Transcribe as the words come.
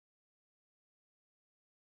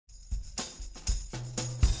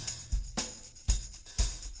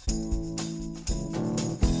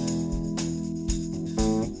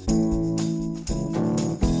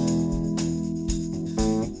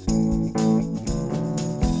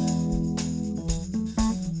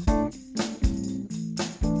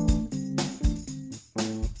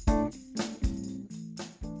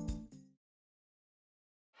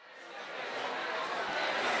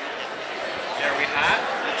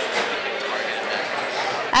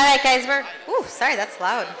right, guys, sorry, that's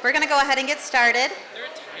loud. We're going to go ahead and get started.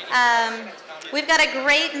 We've got a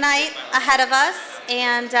great night ahead of us,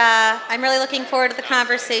 and I'm really looking forward to the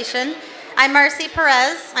conversation. I'm Marcy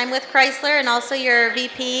Perez. I'm with Chrysler and also your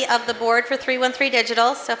VP of the board for 313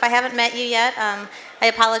 Digital. So if I haven't met you yet, I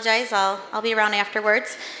apologize. I'll be around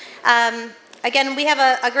afterwards. Again, we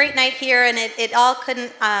have a great night here, and it all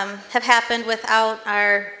couldn't have happened without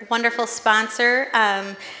our wonderful sponsor,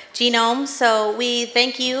 Genome. So we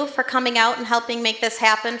thank you for coming out and helping make this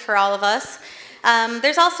happen for all of us.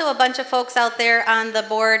 There's also a bunch of folks out there on the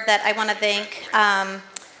board that I want to thank.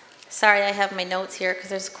 Sorry, I have my notes here because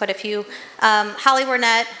there's quite a few. Holly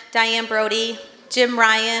Wernette, Diane Brody, Jim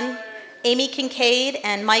Ryan, Amy Kincaid,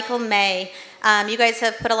 and Michael May. You guys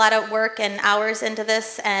have put a lot of work and hours into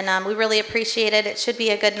this, and we really appreciate it. It should be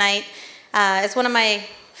a good night. As one of my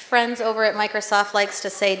friends over at Microsoft likes to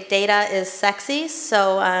say, data is sexy,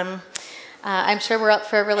 so I'm sure we're up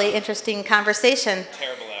for a really interesting conversation.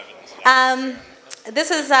 Terrible evidence.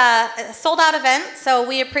 This is a sold-out event, so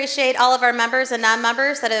we appreciate all of our members and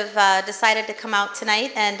non-members that have decided to come out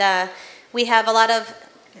tonight, and we have a lot of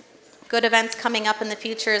good events coming up in the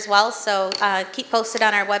future as well, so keep posted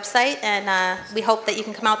on our website, and we hope that you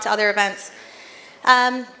can come out to other events.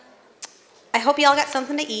 I hope you all got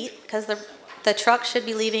something to eat, because the truck should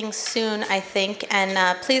be leaving soon, I think,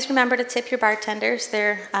 and please remember to tip your bartenders.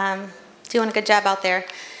 They're doing a good job out there.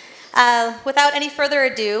 Without any further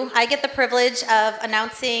ado, I get the privilege of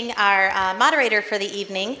announcing our moderator for the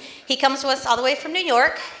evening. He comes to us all the way from New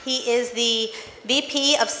York. He is the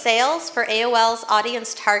VP of Sales for AOL's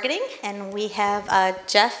Audience Targeting, and we have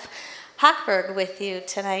Jeff Hochberg with you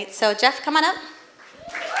tonight. So Jeff, come on up.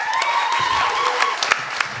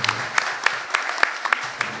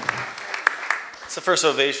 It's the first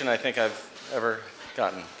ovation I think I've ever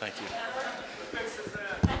gotten. Thank you.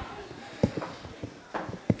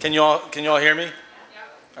 Can you all hear me? Yeah.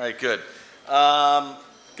 All right, good.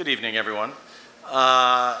 Good evening, everyone.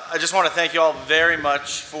 I just want to thank you all very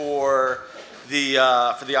much for the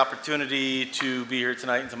opportunity to be here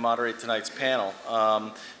tonight and to moderate tonight's panel.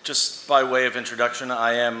 Just by way of introduction,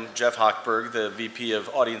 I am Jeff Hochberg, the VP of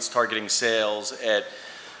Audience Targeting Sales at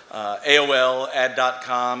AOL,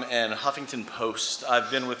 Ad.com, and Huffington Post. I've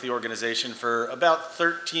been with the organization for about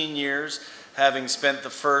 13 years, having spent the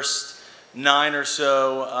first 9 or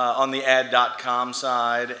so on the Ad.com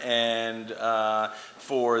side, and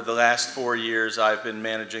for the last 4 years I've been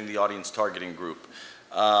managing the audience targeting group.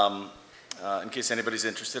 In case anybody's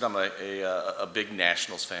interested, I'm a big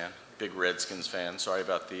Nationals fan, big Redskins fan. Sorry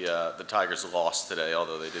about the Tigers' loss today,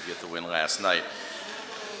 although they did get the win last night.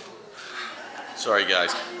 Sorry,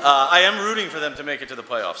 guys. I am rooting for them to make it to the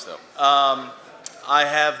playoffs, though. I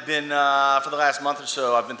have been, for the last month or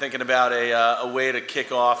so, I've been thinking about a way to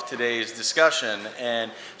kick off today's discussion,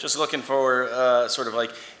 and just looking for sort of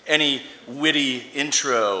like any witty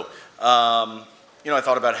intro. You know, I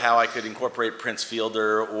thought about how I could incorporate Prince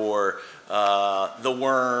Fielder or The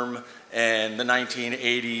Worm and the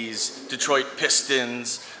 1980s Detroit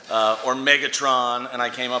Pistons or Megatron, and I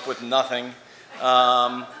came up with nothing.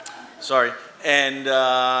 Sorry. And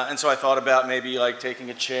so I thought about maybe like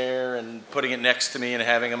taking a chair and putting it next to me and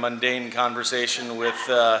having a mundane conversation with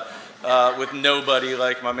nobody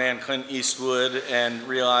like my man Clint Eastwood, and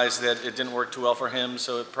realized that it didn't work too well for him,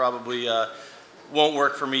 so it probably won't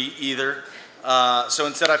work for me either. So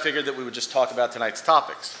instead I figured that we would just talk about tonight's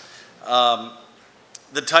topics.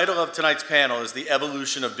 The title of tonight's panel is The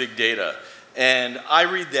Evolution of Big Data, and I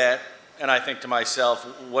read that and I think to myself,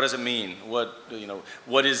 what does it mean? What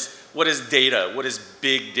is data? What is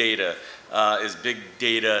big data? Is big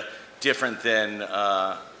data different than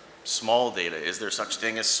small data? Is there such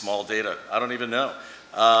thing as small data? I don't even know.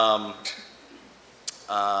 I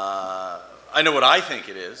know what I think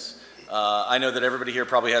it is. I know that everybody here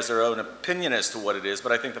probably has their own opinion as to what it is,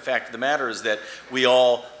 but I think the fact of the matter is that we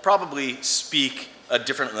all probably speak a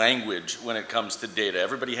different language when it comes to data.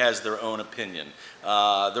 Everybody has their own opinion.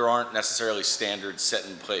 There aren't necessarily standards set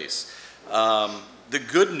in place. The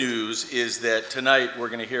good news is that tonight we're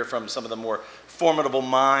going to hear from some of the more formidable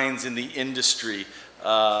minds in the industry,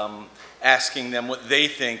 asking them what they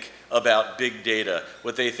think about big data,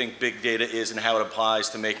 what they think big data is and how it applies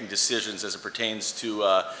to making decisions as it pertains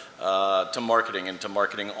to marketing and to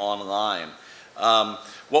marketing online.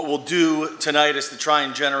 What we'll do tonight is to try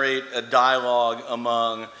and generate a dialogue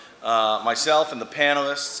among myself and the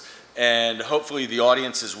panelists, and hopefully the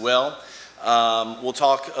audience as well. We'll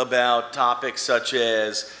talk about topics such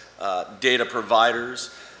as data providers,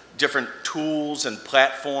 different tools and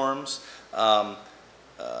platforms,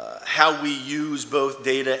 how we use both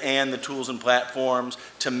data and the tools and platforms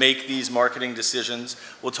to make these marketing decisions.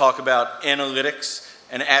 We'll talk about analytics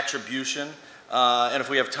and attribution. And if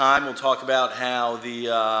we have time, we'll talk about how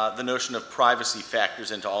the notion of privacy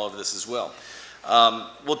factors into all of this as well.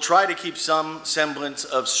 We'll try to keep some semblance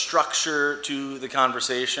of structure to the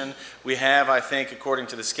conversation. We have, I think, according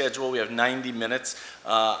to the schedule, we have 90 minutes.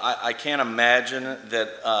 I can't imagine that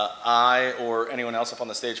I or anyone else up on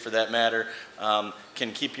the stage for that matter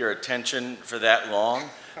can keep your attention for that long.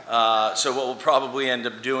 So what we'll probably end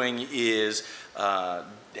up doing is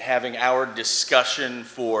having our discussion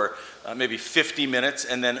for maybe 50 minutes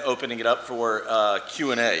and then opening it up for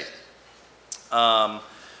Q&A.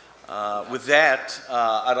 With that,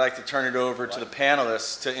 I'd like to turn it over to the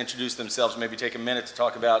panelists to introduce themselves, maybe take a minute to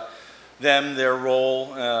talk about them, their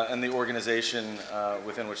role, and the organization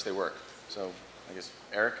within which they work. So, I guess,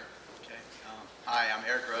 Eric? Okay. Hi, I'm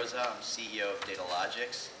Eric Roza. I'm CEO of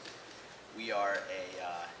Datalogix. We are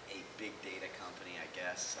a big data company, I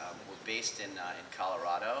guess. We're based in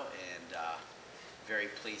Colorado, and very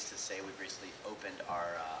pleased to say we've recently opened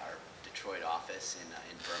our Detroit office in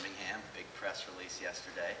Birmingham. Big press release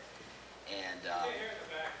yesterday. And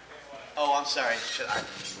oh, I'm sorry. Is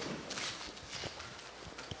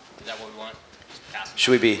that what we want?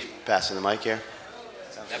 Should we be passing the mic here?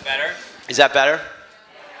 Is that better? Is that better?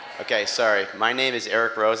 Okay, sorry. My name is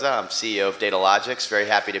Eric Roza. I'm CEO of Datalogix. Very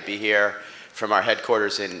happy to be here from our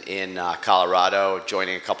headquarters in Colorado,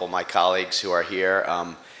 joining a couple of my colleagues who are here.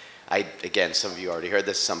 Again, some of you already heard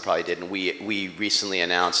this, some probably didn't. We recently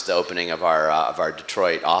announced the opening of our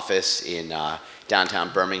Detroit office in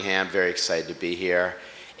downtown Birmingham. Very excited to be here.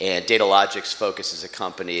 And Datalogix focus as a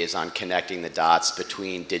company is on connecting the dots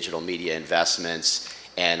between digital media investments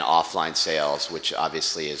and offline sales, which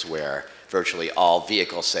obviously is where virtually all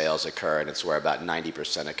vehicle sales occur, and it's where about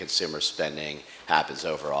 90% of consumer spending happens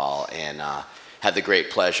overall. And have the great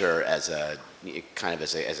pleasure as a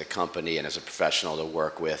company and as a professional to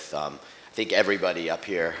work with I think everybody up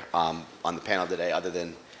here on the panel today, other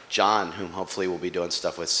than John, whom hopefully we'll be doing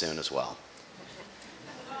stuff with soon as well.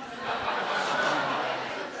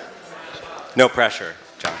 No pressure,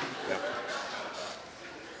 John. No.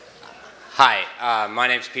 Hi, my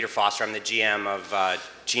name is Peter Foster. I'm the GM of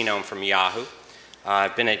Genome from Yahoo.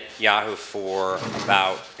 I've been at Yahoo for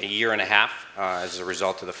about a year and a half as a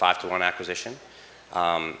result of the 5-to-1 acquisition,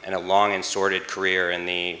 and a long and sordid career in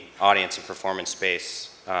the audience and performance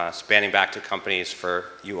space, spanning back to companies for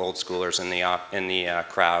you old schoolers in the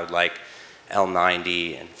crowd like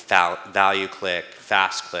L90 and ValueClick,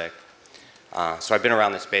 FastClick. So I've been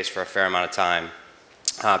around this space for a fair amount of time.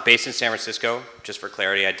 Based in San Francisco, just for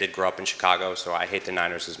clarity, I did grow up in Chicago, so I hate the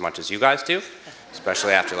Niners as much as you guys do,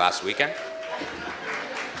 especially after last weekend.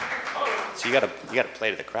 So you gotta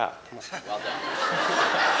play to the crowd. Come on. Well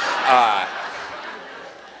done.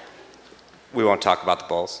 We won't talk about the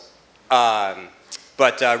Bulls.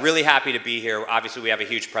 But really happy to be here. Obviously, we have a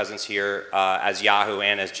huge presence here as Yahoo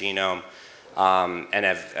and as Genome. And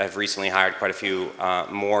have recently hired quite a few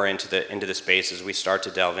more into the space as we start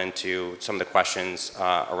to delve into some of the questions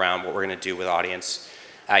around what we're going to do with audience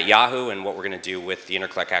at Yahoo and what we're going to do with the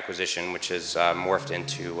Interclick acquisition, which has morphed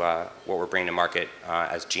into what we're bringing to market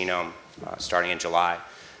as Genome starting in July.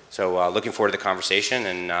 So looking forward to the conversation,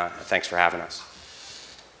 and thanks for having us.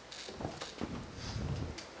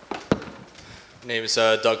 My name is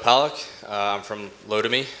Doug Pollack. I'm from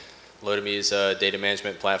Lotame. Lotame is a data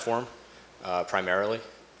management platform. Primarily.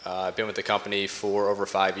 I've been with the company for over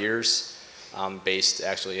 5 years. I'm based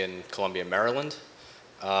actually in Columbia, Maryland.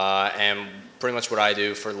 And pretty much what I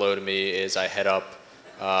do for Lotame is I head up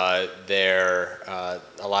a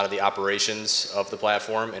lot of the operations of the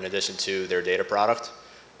platform in addition to their data product.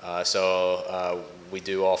 So we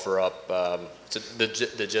do offer up,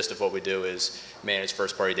 the gist of what we do is manage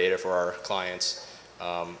first-party data for our clients.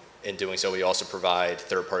 In doing so, we also provide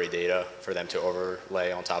third-party data for them to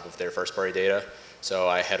overlay on top of their first-party data. So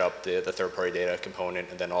I head up the third-party data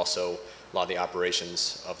component and then also a lot of the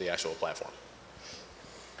operations of the actual platform.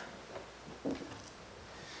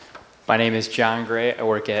 My name is John Gray. I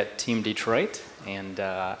work at Team Detroit, and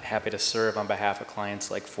happy to serve on behalf of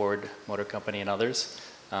clients like Ford Motor Company and others.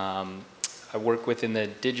 I work within the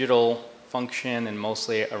digital function and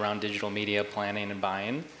mostly around digital media planning and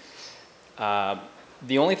buying.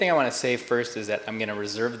 The only thing I want to say first is that I'm going to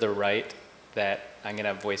reserve the right that I'm going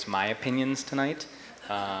to voice my opinions tonight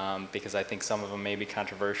because I think some of them may be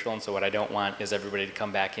controversial, and so what I don't want is everybody to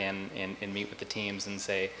come back in and meet with the teams and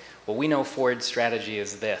say, well, we know Ford's strategy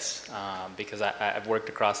is this, because I've worked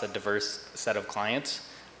across a diverse set of clients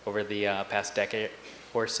over the past decade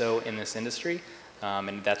or so in this industry,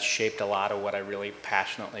 and that's shaped a lot of what I really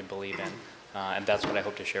passionately believe in, and that's what I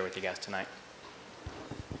hope to share with you guys tonight.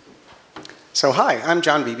 So hi, I'm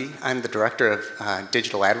John Beebe. I'm the Director of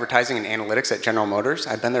Digital Advertising and Analytics at General Motors.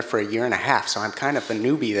 I've been there for a year and a half, so I'm kind of a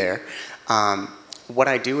newbie there. What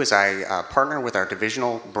I do is I partner with our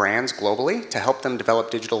divisional brands globally to help them develop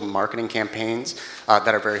digital marketing campaigns that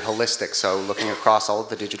are very holistic, so looking across all of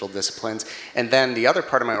the digital disciplines. And then the other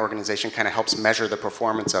part of my organization kind of helps measure the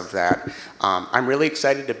performance of that. I'm really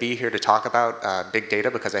excited to be here to talk about big data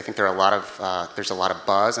because I think there's a lot of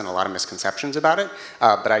buzz and a lot of misconceptions about it.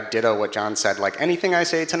 But I ditto what John said. Like anything I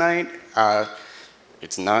say tonight,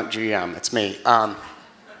 it's not GM, it's me.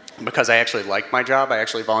 Because I actually like my job, I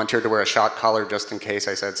actually volunteered to wear a shot collar just in case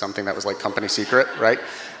I said something that was like company secret, right?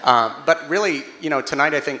 But really,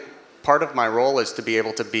 tonight I think part of my role is to be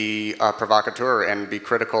able to be a provocateur and be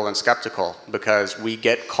critical and skeptical because we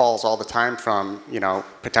get calls all the time from,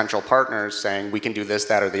 potential partners saying we can do this,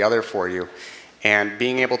 that, or the other for you. And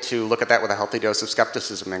being able to look at that with a healthy dose of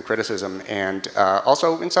skepticism and criticism and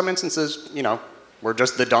also in some instances, we're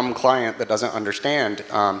just the dumb client that doesn't understand.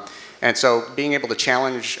 And so being able to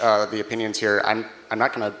challenge the opinions here, I'm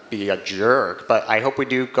not going to be a jerk, but I hope we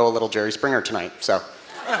do go a little Jerry Springer tonight. So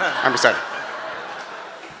I'm excited.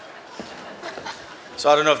 So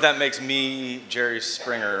I don't know if that makes me Jerry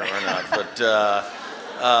Springer or not, but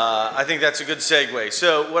I think that's a good segue.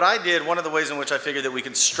 So what I did, one of the ways in which I figured that we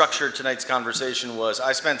could structure tonight's conversation was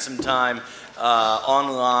I spent some time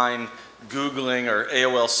online Googling or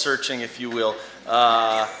AOL searching, if you will.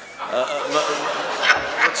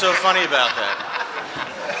 What's so funny about that?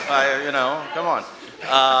 Come on.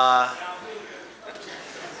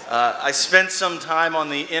 I spent some time on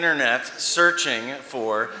the internet searching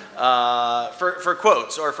for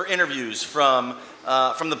quotes or for interviews from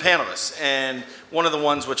the panelists, and one of the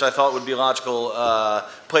ones which I thought would be a logical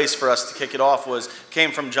place for us to kick it off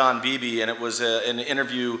came from John Beebe, and it was an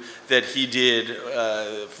interview that he did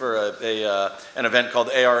for an event called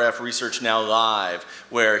ARF Research Now Live,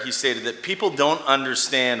 where he stated that people don't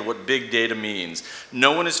understand what big data means.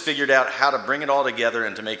 No one has figured out how to bring it all together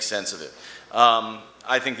and to make sense of it.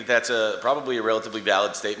 I think that that's probably a relatively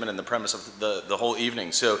valid statement in the premise of the whole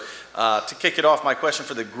evening. So to kick it off, my question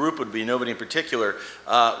for the group would be, nobody in particular,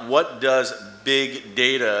 what does big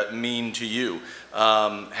data mean to you?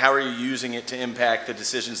 How are you using it to impact the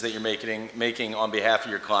decisions that you're making on behalf of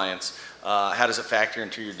your clients? How does it factor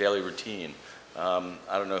into your daily routine? I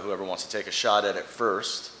don't know whoever wants to take a shot at it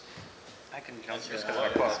first. I can jump just because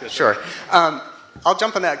of the quote. Sure. I'll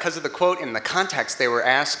jump on that because of the quote. In the context, they were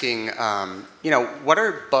asking, what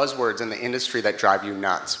are buzzwords in the industry that drive you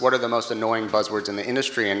nuts? What are the most annoying buzzwords in the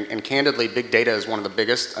industry? And candidly, big data is one of the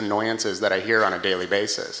biggest annoyances that I hear on a daily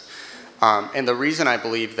basis. And the reason I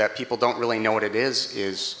believe that people don't really know what it is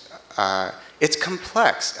it's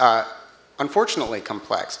complex. Unfortunately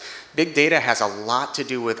complex. Big data has a lot to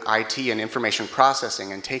do with IT and information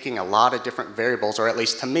processing and taking a lot of different variables, or at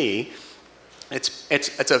least to me,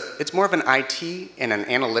 it's more of an IT and an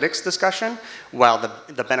analytics discussion, while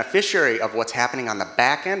the beneficiary of what's happening on the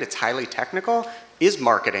back end, it's highly technical, is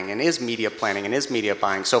marketing and is media planning and is media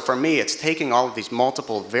buying. So for me, it's taking all of these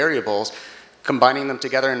multiple variables, combining them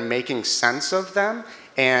together and making sense of them.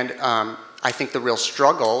 And I think the real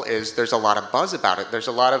struggle is there's a lot of buzz about it. There's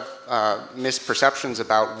a lot of misperceptions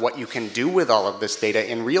about what you can do with all of this data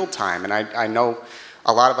in real time. And I know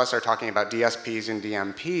a lot of us are talking about DSPs and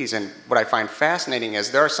DMPs, and what I find fascinating is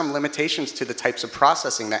there are some limitations to the types of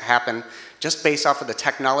processing that happen just based off of the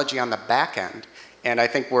technology on the back end. And I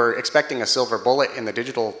think we're expecting a silver bullet in the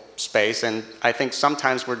digital space, and I think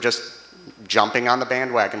sometimes we're just jumping on the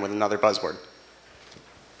bandwagon with another buzzword.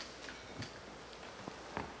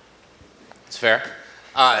 It's fair.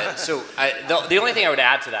 So the only thing I would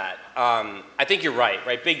add to that, I think you're right?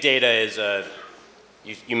 Big data is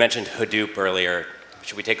you mentioned Hadoop earlier.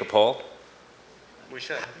 Should we take a poll? We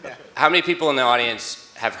should, yeah. How many people in the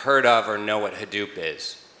audience have heard of or know what Hadoop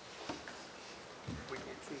is? We can't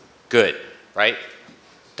see. Good, right?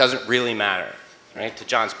 Doesn't really matter, right? To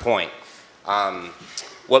John's point.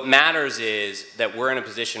 What matters is that we're in a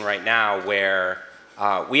position right now where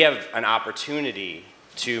we have an opportunity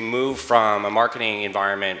to move from a marketing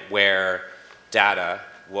environment where data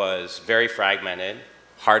was very fragmented,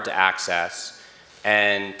 hard to access,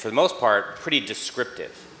 and for the most part, pretty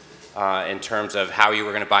descriptive in terms of how you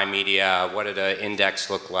were going to buy media, what did an index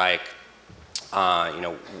look like,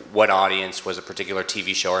 what audience was a particular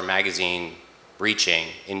TV show or magazine reaching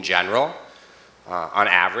in general, on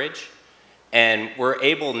average. And we're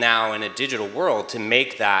able now in a digital world to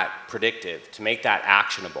make that predictive, to make that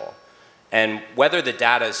actionable. And whether the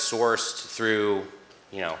data is sourced through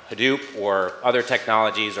Hadoop or other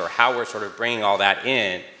technologies, or how we're sort of bringing all that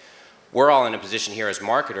in, we're all in a position here as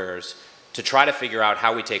marketers to try to figure out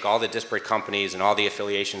how we take all the disparate companies and all the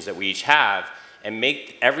affiliations that we each have and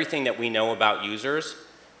make everything that we know about users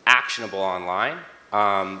actionable online,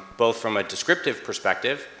 both from a descriptive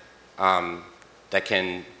perspective that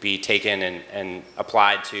can be taken and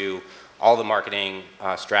applied to all the marketing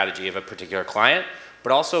strategy of a particular client,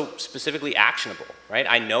 but also specifically actionable, right?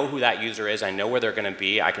 I know who that user is, I know where they're going to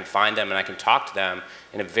be, I can find them and I can talk to them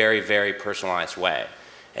in a very, very personalized way.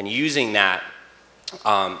 And using that,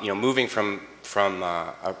 moving from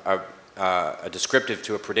a descriptive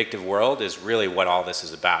to a predictive world is really what all this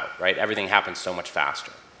is about, right? Everything happens so much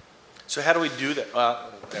faster. So how do we do that?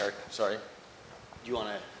 Eric, sorry. Do you want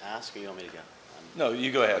to ask or you want me to go? No,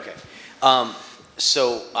 you go ahead. Okay.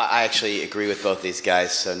 So I actually agree with both these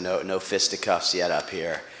guys, so no fisticuffs yet up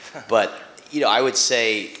here. But I would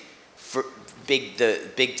say for the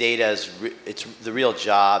big data the real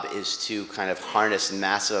job is to kind of harness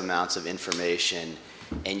massive amounts of information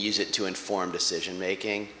and use it to inform decision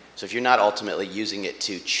making. So if you're not ultimately using it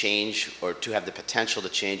to change or to have the potential to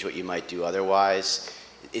change what you might do otherwise,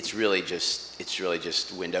 it's really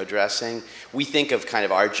just window dressing. We think of kind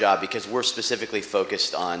of our job, because we're specifically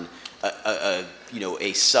focused on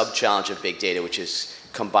a sub-challenge of big data, which is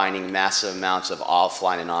combining massive amounts of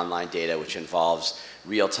offline and online data, which involves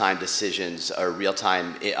real-time decisions or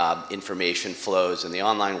real-time information flows in the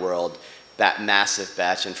online world, that massive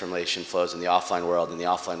batch information flows in the offline world. In the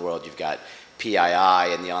offline world, you've got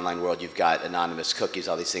PII. In the online world, you've got anonymous cookies,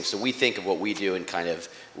 all these things. So we think of what we do in kind of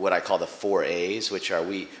what I call the 4 A's, which are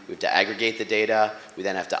we have to aggregate the data, we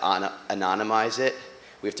then have to anonymize it,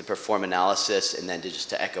 we have to perform analysis, and then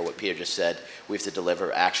to echo what Peter just said, we have to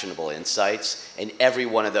deliver actionable insights. And every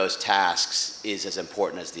one of those tasks is as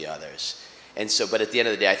important as the others. And so, but at the end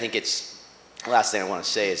of the day, I think last thing I want to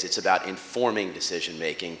say is it's about informing decision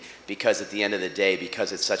making, because at the end of the day,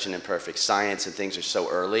 because it's such an imperfect science and things are so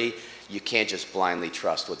early, you can't just blindly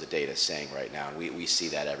trust what the data is saying right now. And we see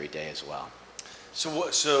that every day as well. So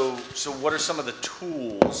what are some of the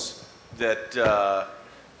tools that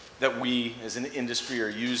that we as an industry are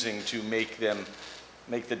using to make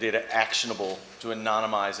the data actionable, to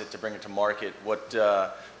anonymize it, to bring it to market? What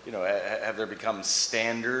have there become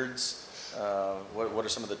standards? What are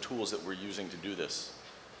some of the tools that we're using to do this?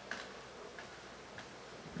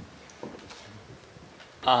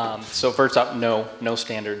 So first up, no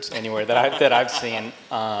standards anywhere that I've seen.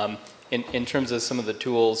 In terms of some of the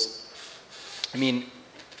tools, I mean,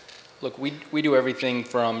 look, we do everything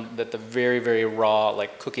from the very, very raw,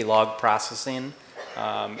 like cookie log processing,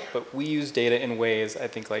 but we use data in ways, I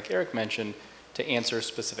think, like Eric mentioned, to answer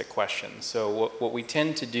specific questions. So what we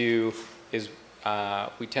tend to do is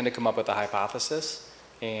we tend to come up with a hypothesis,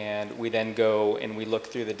 and we then go and we look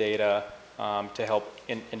through the data to help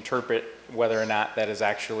interpret whether or not that is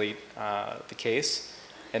actually the case.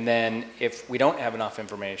 And then if we don't have enough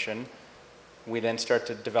information, we then start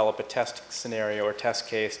to develop a test scenario or test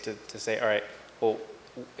case to say, all right, well,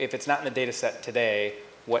 if it's not in the data set today,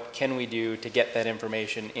 what can we do to get that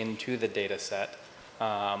information into the data set?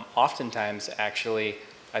 Oftentimes, actually,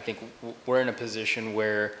 I think we're in a position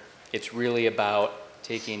where it's really about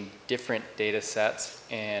taking different data sets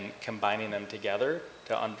and combining them together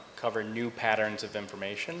to uncover new patterns of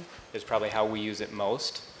information is probably how we use it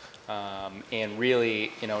most. And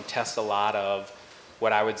really, test a lot of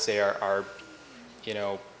what I would say are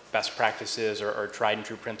best practices or tried and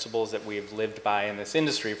true principles that we've lived by in this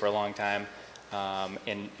industry for a long time,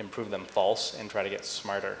 and prove them false and try to get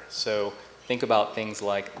smarter. So think about things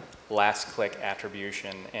like last click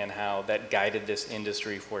attribution and how that guided this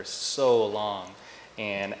industry for so long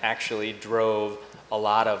and actually drove a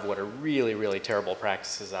lot of what are really, really terrible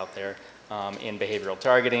practices out there in behavioral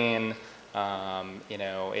targeting.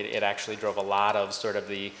 It actually drove a lot of sort of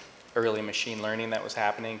the early machine learning that was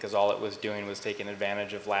happening, because all it was doing was taking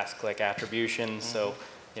advantage of last click attribution. So,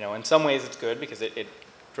 in some ways it's good because it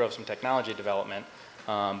drove some technology development,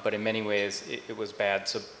 but in many ways it was bad.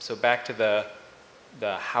 So back to the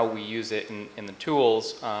how we use it in the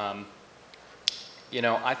tools, I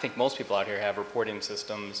think most people out here have reporting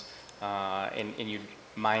systems, and you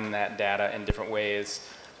mine that data in different ways,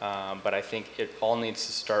 but I think it all needs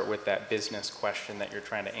to start with that business question that you're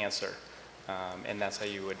trying to answer. And that's how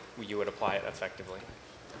you would apply it effectively.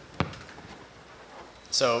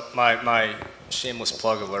 So my shameless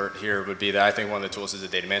plug alert here would be that I think one of the tools is a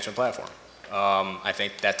data management platform. I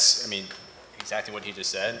think that's, exactly what he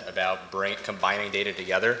just said about combining data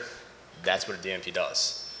together. That's what a DMP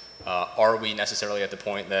does. Are we necessarily at the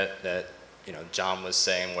point that John was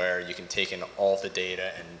saying, where you can take in all the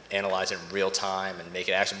data and analyze it in real time and make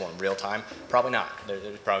it actionable in real time. Probably not. There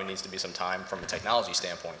probably needs to be some time from a technology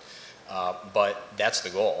standpoint. But that's the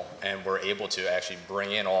goal, and we're able to actually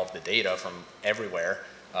bring in all of the data from everywhere.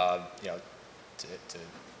 To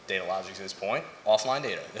Datalogix's point, offline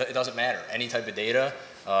data. It doesn't matter. Any type of data,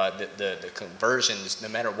 the conversions, no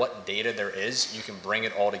matter what data there is, you can bring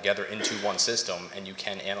it all together into one system, and you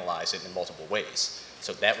can analyze it in multiple ways.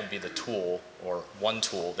 So that would be the tool, or one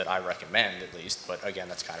tool that I recommend at least. But again,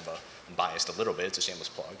 that's kind of I'm biased a little bit. It's a shameless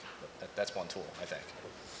plug. But that's one tool, I think.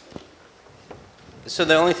 So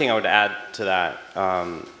the only thing I would add to that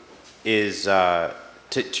is to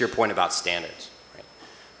your point about standards. Right?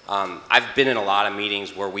 I've been in a lot of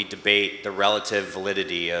meetings where we debate the relative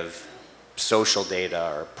validity of social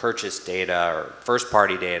data or purchase data or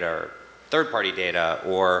first-party data or third-party data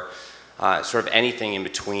or sort of anything in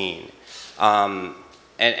between.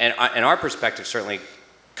 And our perspective, certainly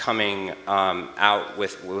coming out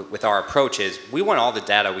with our approach, is we want all the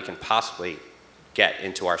data we can possibly get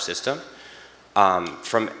into our system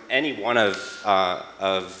from any one of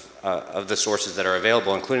the sources that are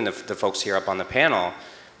available, including the folks here up on the panel,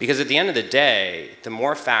 because at the end of the day, the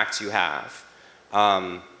more facts you have,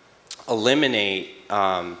 eliminate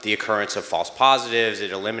the occurrence of false positives.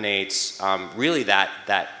 It eliminates really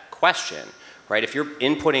that question. Right? If you're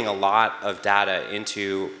inputting a lot of data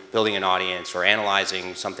into building an audience or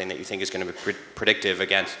analyzing something that you think is going to be predictive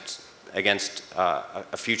against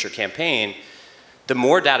a future campaign, the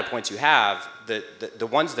more data points you have, the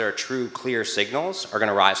ones that are true, clear signals are going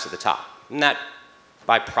to rise to the top. And that,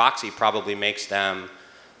 by proxy, probably makes them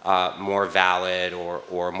more valid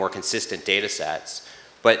or more consistent data sets.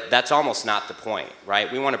 But that's almost not the point, right?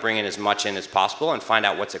 We want to bring in as much in as possible and find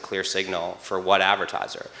out what's a clear signal for what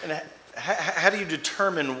advertiser. And how do you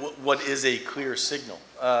determine what is a clear signal?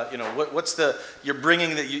 What's you're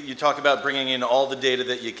bringing that you talk about bringing in all the data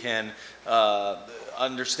that you can,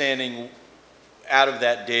 understanding out of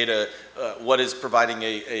that data what is providing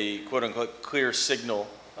a quote unquote clear signal,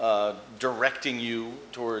 directing you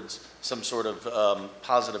towards some sort of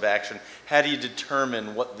positive action. How do you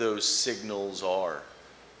determine what those signals are?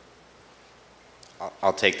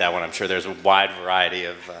 I'll take that one. I'm sure there's a wide variety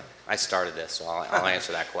of, I started this, so I'll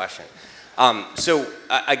answer that question.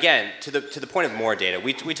 Again, to the point of more data,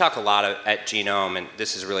 we talk a lot at Genome, and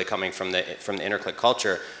this is really coming from the interclick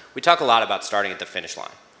culture, we talk a lot about starting at the finish line,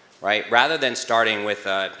 right? Rather than starting with,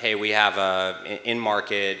 hey, we have an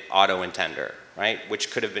in-market auto intender, right?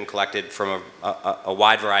 Which could have been collected from a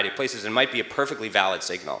wide variety of places and might be a perfectly valid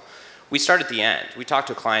signal. We start at the end. We talk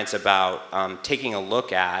to clients about taking a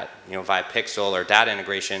look at, via Pixel or data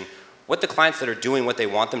integration, what the clients that are doing what they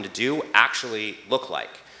want them to do actually look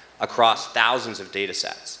like across thousands of data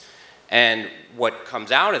sets. And what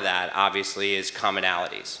comes out of that, obviously, is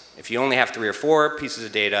commonalities. If you only have 3 or 4 pieces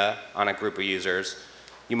of data on a group of users,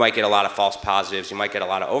 you might get a lot of false positives, you might get a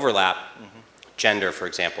lot of overlap. Gender, for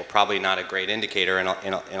example, probably not a great indicator in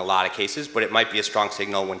a lot of cases, but it might be a strong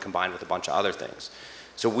signal when combined with a bunch of other things.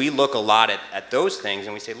 So we look a lot at those things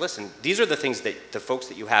and we say, listen, these are the things that the folks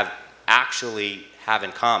that you have actually have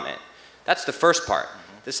in common. That's the first part.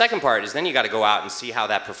 The second part is then you got to go out and see how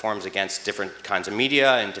that performs against different kinds of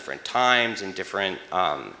media and different times and different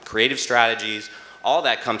creative strategies. All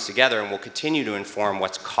that comes together and will continue to inform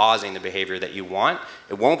what's causing the behavior that you want.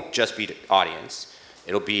 It won't just be audience.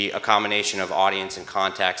 It'll be a combination of audience and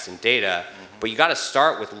context and data. But you got to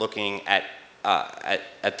start with looking at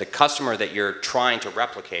the customer that you're trying to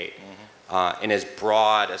replicate in as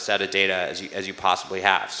broad a set of data as you possibly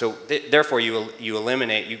have. So therefore you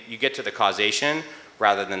eliminate, you get to the causation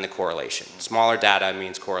rather than the correlation. Smaller data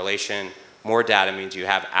means correlation. More data means you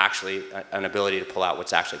have actually an ability to pull out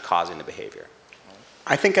what's actually causing the behavior.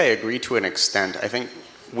 I think I agree to an extent. I think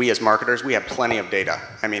we as marketers, we have plenty of data.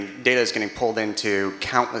 I mean, data is getting pulled into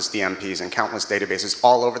countless DMPs and countless databases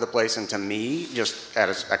all over the place. And to me, just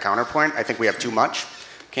as a counterpoint, I think we have too much,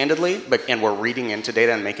 candidly. And we're reading into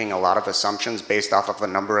data and making a lot of assumptions based off of a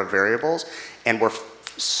number of variables. And we're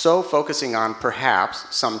so focusing on,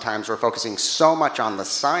 perhaps, sometimes we're focusing so much on the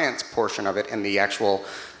science portion of it and the actual,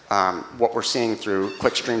 what we're seeing through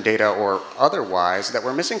clickstream data or otherwise, that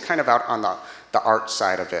we're missing kind of out on the art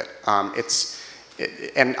side of it.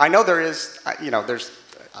 And I know there is,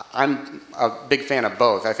 I'm a big fan of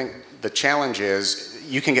both. I think the challenge is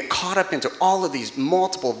you can get caught up into all of these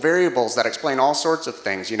multiple variables that explain all sorts of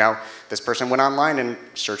things. This person went online and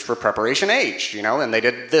searched for preparation H, and they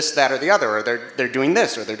did this, that, or the other, or they're doing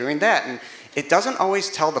this, or they're doing that. And it doesn't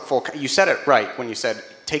always tell the full, you said it right when you said,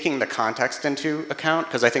 taking the context into account,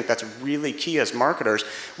 because I think that's really key as marketers.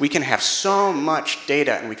 We can have so much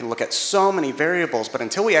data and we can look at so many variables, but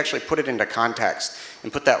until we actually put it into context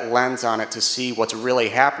and put that lens on it to see what's really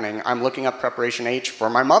happening, I'm looking up preparation H for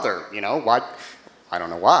my mother, you know, why? I don't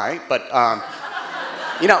know why, but,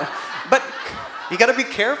 you know, but you got to be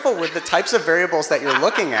careful with the types of variables that you're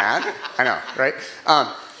looking at. I know, right?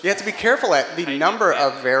 You have to be careful at the number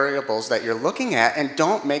of variables that you're looking at and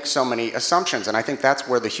don't make so many assumptions. And I think that's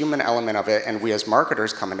where the human element of it and we as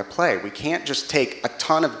marketers come into play. We can't just take a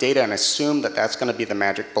ton of data and assume that that's going to be the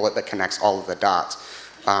magic bullet that connects all of the dots.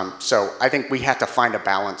 So I think we have to find a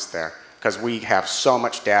balance there because we have so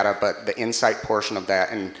much data, but the insight portion of that,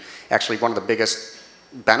 and actually one of the biggest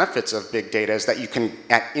benefits of big data is that you can,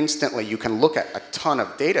 instantly, you can look at a ton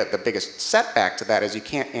of data. The biggest setback to that is you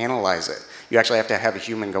can't analyze it. You actually have to have a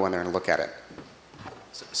human go in there and look at it.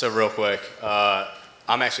 So real quick,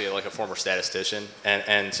 I'm actually like a former statistician,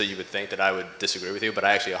 and so you would think that I would disagree with you, but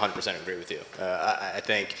I actually 100% agree with you. I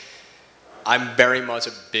think I'm very much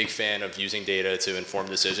a big fan of using data to inform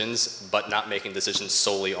decisions, but not making decisions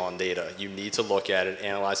solely on data. You need to look at it,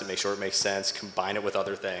 analyze it, make sure it makes sense, combine it with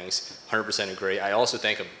other things. 100% agree. I also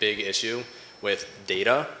think a big issue with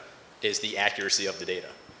data is the accuracy of the data.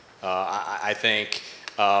 I think,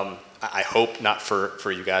 I hope not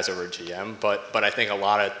for you guys over at GM, but I think a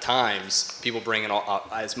lot of times people bring in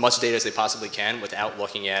as much data as they possibly can without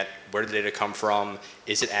looking at where did the data come from,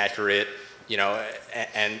 is it accurate, you know,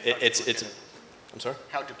 and it's I'm sorry?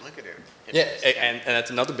 How duplicative it yeah, is. and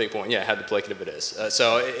that's another big point, yeah, how duplicative it is.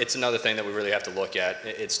 So it's another thing that we really have to look at.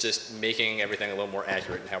 It's just making everything a little more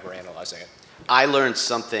accurate in how we're analyzing it. I learned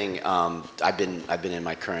something, I've been in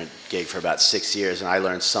my current gig for about 6 years, and I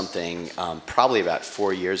learned something probably about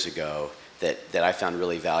 4 years ago that I found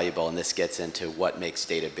really valuable, and this gets into what makes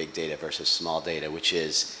data big data versus small data, which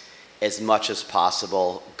is as much as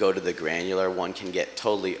possible, go to the granular. One can get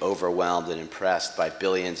totally overwhelmed and impressed by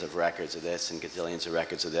billions of records of this and gazillions of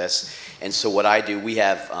records of this. And so what I do, we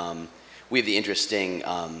have the interesting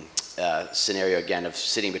scenario again of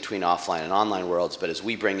sitting between offline and online worlds, but as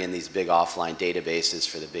we bring in these big offline databases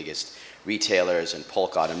for the biggest retailers and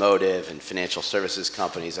Polk Automotive and financial services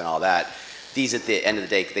companies and all that, these at the end of the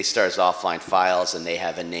day, they start as offline files and they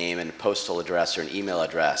have a name and a postal address or an email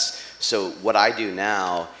address. So what I do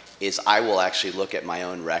now is I will actually look at my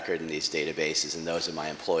own record in these databases and those of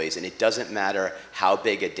my employees, and it doesn't matter how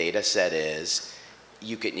big a data set is.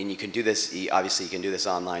 You can do this, obviously you can do this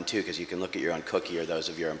online too, because you can look at your own cookie or those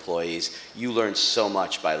of your employees. You learn so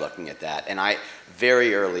much by looking at that. And I,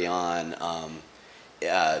 very early on,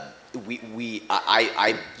 I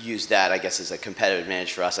used that, I guess, as a competitive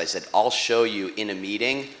advantage for us. I said, I'll show you in a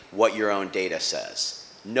meeting what your own data says.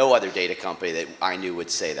 No other data company that I knew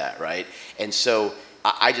would say that, right? And so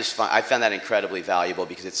I found that incredibly valuable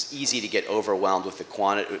because it's easy to get overwhelmed with the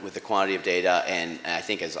quantity of data, and I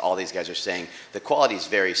think, as all these guys are saying, the quality is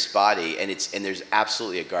very spotty, and there's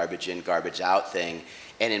absolutely a garbage in, garbage out thing.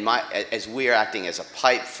 And as we are acting as a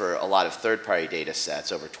pipe for a lot of third-party data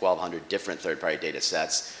sets, over 1,200 different third-party data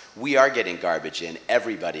sets, we are getting garbage in.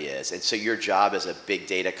 Everybody is, and so your job as a big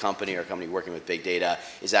data company or a company working with big data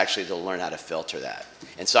is actually to learn how to filter that.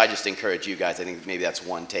 And so I just encourage you guys. I think maybe that's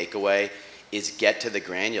one takeaway. Is get to the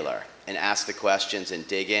granular and ask the questions and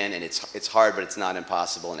dig in, and it's hard, but it's not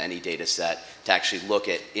impossible in any data set to actually look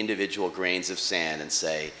at individual grains of sand and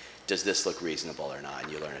say, does this look reasonable or not,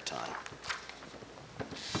 and you learn a ton.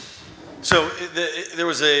 So there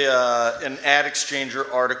was an Ad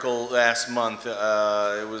Exchanger article last month.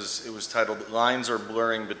 It was titled "Lines Are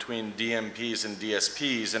Blurring Between DMPs and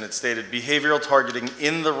DSPs," and it stated, "Behavioral targeting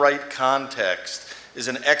in the right context is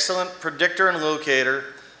an excellent predictor and locator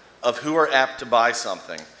of who are apt to buy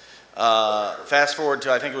something." Fast forward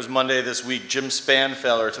to, I think it was Monday this week, Jim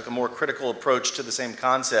Spanfeller took a more critical approach to the same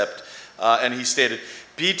concept, and he stated,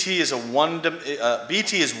 BT is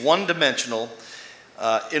one-dimensional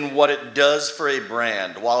in what it does for a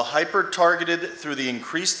brand. While hyper-targeted through the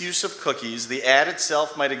increased use of cookies, the ad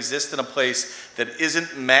itself might exist in a place that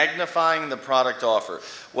isn't magnifying the product offer.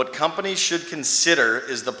 What companies should consider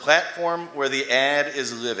is the platform where the ad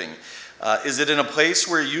is living. Is it in a place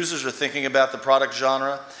where users are thinking about the product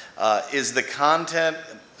genre? Is the content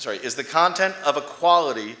of a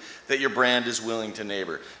quality that your brand is willing to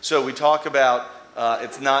neighbor? So we talk about,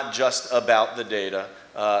 it's not just about the data,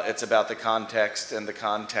 it's about the context and the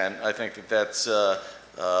content. I think that's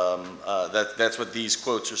what these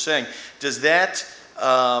quotes are saying. Does that,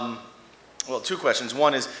 well, two questions.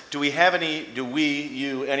 One is, any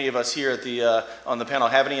of us here at on the panel,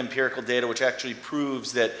 have any empirical data which actually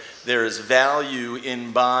proves that there is value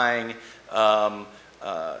in buying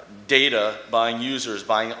data, buying users,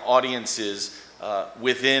 buying audiences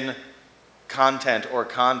within content or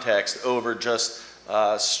context over just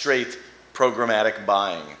straight programmatic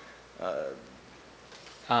buying?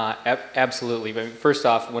 Absolutely. But first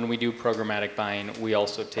off, when we do programmatic buying, we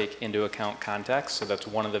also take into account context. So that's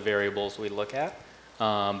one of the variables we look at.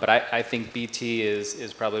 But I think BT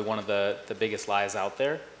is probably one of the biggest lies out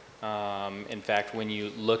there. In fact, when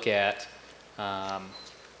you look at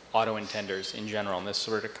auto intenders in general, and this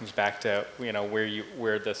sort of comes back to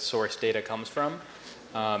where the source data comes from,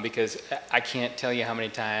 because I can't tell you how many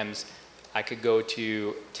times I could go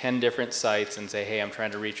to 10 different sites and say, hey, I'm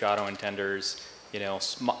trying to reach auto intenders,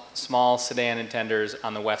 small sedan intenders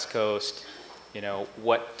on the West Coast,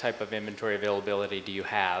 what type of inventory availability do you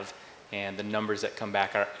have? And the numbers that come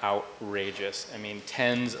back are outrageous. I mean,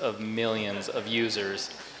 tens of millions of users,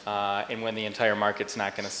 and when the entire market's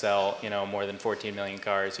not going to sell, more than 14 million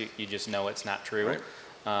cars, you just know it's not true.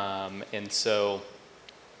 Right. And so,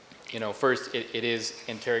 first it is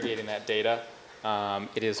interrogating that data.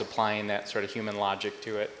 It is applying that sort of human logic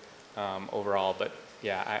to it overall. But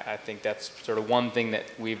yeah, I think that's sort of one thing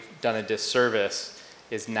that we've done a disservice,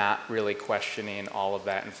 is not really questioning all of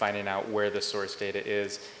that and finding out where the source data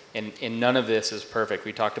is. And none of this is perfect.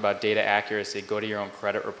 We talked about data accuracy. Go to your own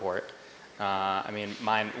credit report. I mean,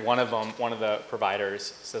 one of the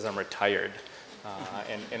providers says I'm retired.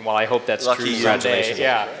 And while I hope that's true someday,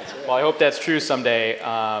 yeah. While I hope that's true someday,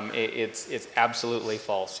 it's absolutely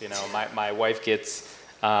false. My wife gets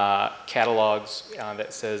catalogs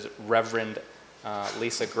that says Reverend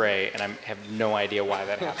Lisa Gray, and I have no idea why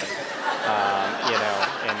that happened.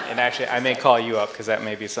 And actually, I may call you up because that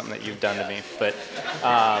may be something that you've done to me. But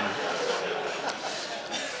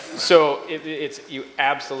so you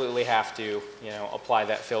absolutely have to apply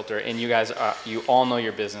that filter. And you guys you all know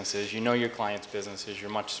your businesses, you know your clients' businesses. You're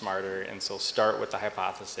much smarter, and so start with the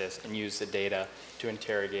hypothesis and use the data to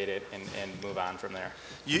interrogate it and move on from there.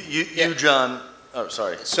 You John. Oh,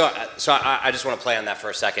 sorry. So I just want to play on that for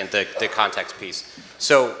a second, the context piece.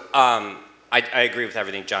 So I agree with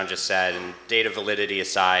everything John just said, and data validity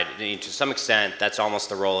aside, to some extent, that's almost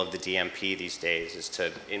the role of the DMP these days, is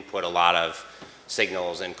to input a lot of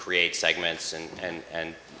signals and create segments,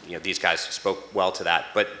 and these guys spoke well to that.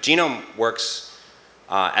 But Genome works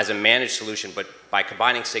as a managed solution, but by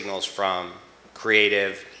combining signals from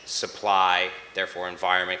creative, supply, therefore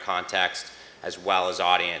environment, context, as well as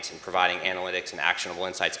audience, and providing analytics and actionable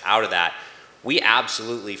insights out of that, we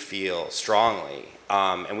absolutely feel strongly,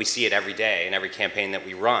 and we see it every day in every campaign that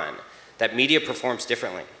we run, that media performs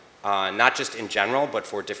differently. Not just in general, but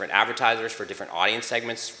for different advertisers, for different audience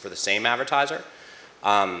segments, for the same advertiser.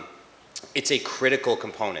 It's a critical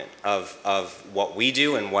component of what we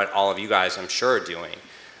do and what all of you guys, I'm sure, are doing.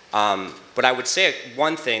 But I would say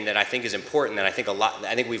one thing that I think is important that I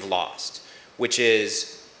think we've lost, which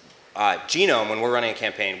is Genome, when we're running a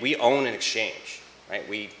campaign, we own an exchange, right?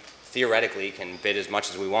 We theoretically can bid as much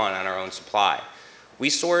as we want on our own supply. We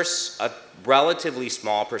source a relatively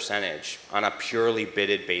small percentage on a purely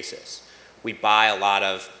bidded basis. We buy a lot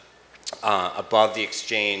of above the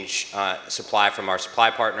exchange supply from our supply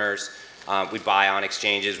partners. We buy on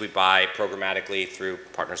exchanges. We buy programmatically through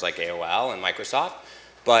partners like AOL and Microsoft.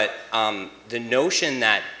 But the notion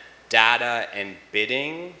that data and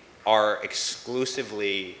bidding are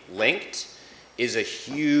exclusively linked is a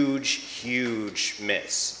huge, huge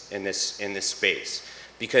miss in this space.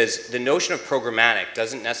 Because the notion of programmatic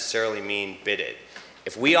doesn't necessarily mean bidded.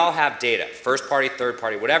 If we all have data, first party, third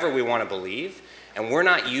party, whatever we want to believe, and we're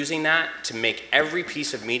not using that to make every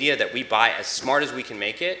piece of media that we buy as smart as we can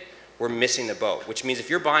make it, we're missing the boat. Which means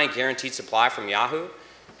if you're buying guaranteed supply from Yahoo,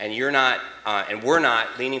 and you're not, and we're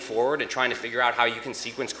not leaning forward and trying to figure out how you can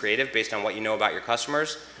sequence creative based on what you know about your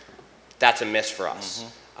customers, that's a miss for us.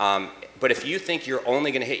 But if you think you're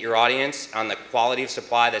only going to hit your audience on the quality of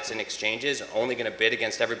supply that's in exchanges, only going to bid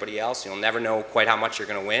against everybody else, you'll never know quite how much you're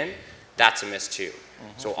going to win, that's a miss too.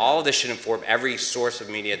 So all of this should inform every source of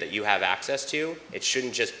media that you have access to. It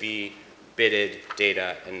shouldn't just be bidded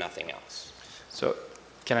data and nothing else. So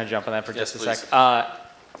can I jump on that for just a sec?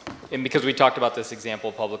 And because we talked about this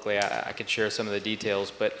example publicly, I could share some of the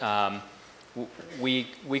details, but we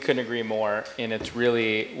couldn't agree more. And it's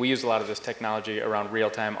really, we use a lot of this technology around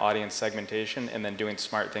real-time audience segmentation and then doing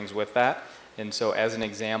smart things with that. And so as an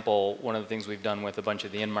example, one of the things we've done with a bunch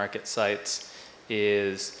of the in-market sites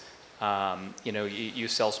is, you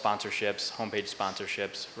sell sponsorships, homepage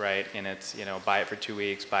sponsorships, right? And it's, buy it for 2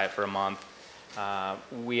 weeks, buy it for a month.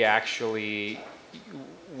 We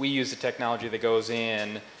use the technology that goes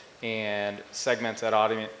in and segments that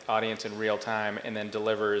audience in real time and then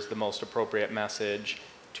delivers the most appropriate message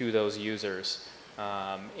to those users.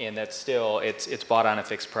 And that's still, it's bought on a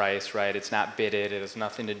fixed price, right? It's not bidded, it has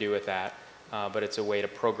nothing to do with that, but it's a way to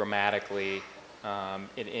programmatically,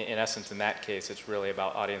 in essence, in that case, it's really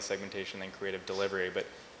about audience segmentation and creative delivery, but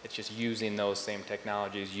it's just using those same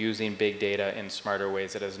technologies, using big data in smarter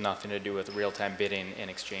ways that has nothing to do with real-time bidding and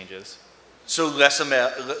exchanges. So less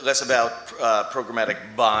about programmatic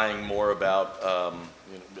buying, more about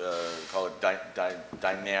call it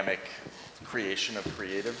dynamic creation of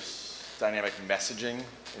creatives, dynamic messaging.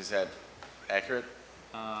 Is that accurate?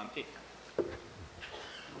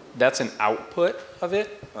 That's an output of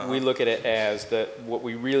it. We look at it as what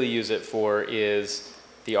we really use it for is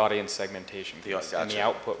the audience segmentation piece, and the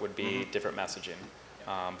output would be different messaging,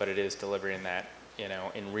 but it is delivering that,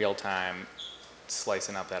 in real time,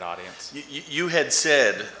 slicing up that audience. You had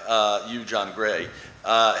said, you, John Gray,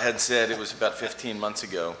 had said it was about 15 months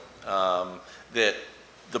ago that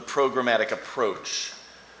the programmatic approach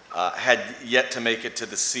had yet to make it to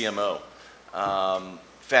the CMO.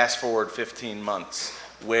 Fast forward 15 months,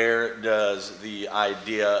 where does the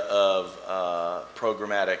idea of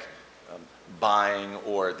programmatic buying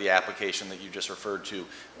or the application that you just referred to,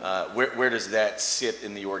 where does that sit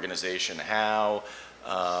in the organization? How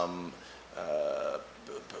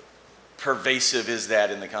pervasive is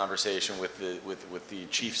that in the conversation with the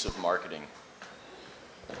chiefs of marketing?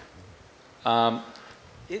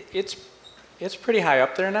 It's pretty high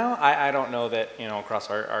up there now. I don't know that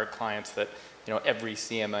across our clients that every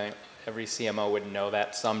CMO would know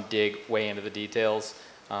that. Some dig way into the details.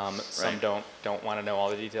 Some don't want to know all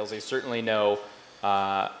the details. They certainly know,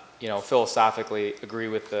 philosophically agree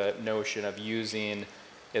with the notion of using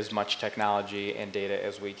as much technology and data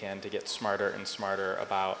as we can to get smarter and smarter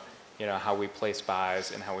about, how we place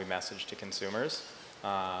buys and how we message to consumers. They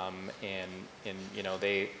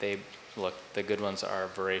look, the good ones are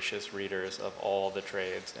voracious readers of all the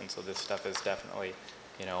trades, and so this stuff is definitely,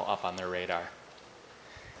 up on their radar.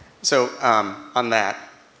 So on that,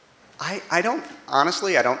 I don't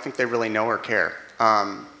think they really know or care.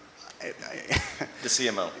 The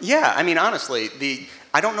CMO. Yeah, I mean, honestly,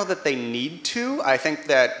 I don't know that they need to. I think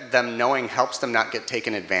that them knowing helps them not get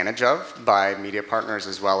taken advantage of by media partners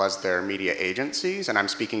as well as their media agencies, and I'm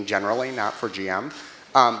speaking generally, not for GM.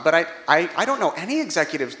 But I don't know any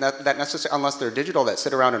executives that necessarily, unless they're digital, that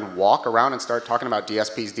sit around and walk around and start talking about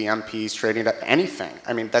DSPs, DMPs, trading, anything.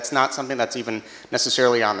 I mean, that's not something that's even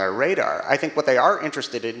necessarily on their radar. I think what they are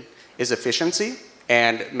interested in is efficiency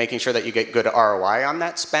and making sure that you get good ROI on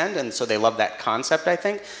that spend, and so they love that concept, I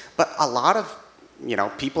think. But a lot of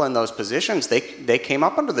people in those positions, they came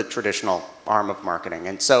up under the traditional arm of marketing,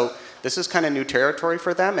 and so this is kind of new territory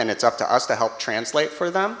for them, and it's up to us to help translate for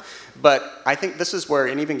them. But I think this is where,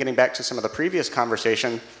 and even getting back to some of the previous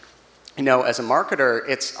conversation, as a marketer,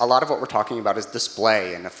 it's a lot of what we're talking about is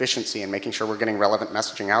display and efficiency and making sure we're getting relevant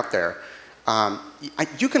messaging out there.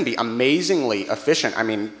 You can be amazingly efficient. I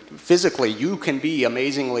mean, physically, you can be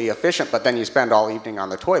amazingly efficient, but then you spend all evening on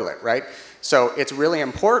the toilet, right? So it's really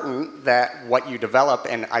important that what you develop,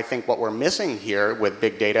 and I think what we're missing here with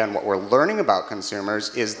big data and what we're learning about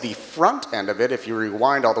consumers is the front end of it. If you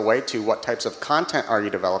rewind all the way to what types of content are you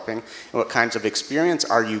developing, and what kinds of experience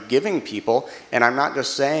are you giving people, and I'm not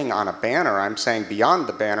just saying on a banner, I'm saying beyond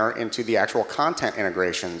the banner into the actual content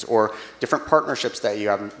integrations or different partnerships that you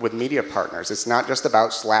have with media partners. It's not just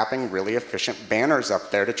about slapping really efficient banners up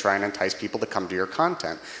there to try and entice people to come to your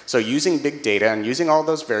content. So using big data and using all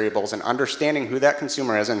those variables and understanding who that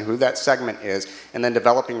consumer is and who that segment is, and then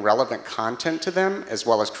developing relevant content to them as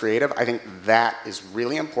well as creative, I think that is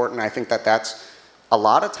really important. I think that that's a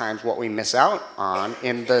lot of times what we miss out on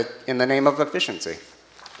in the name of efficiency.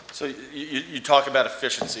 So you talk about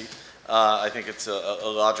efficiency. I think it's a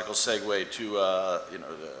logical segue to I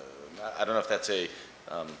don't know if that's a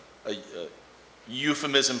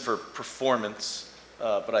euphemism for performance,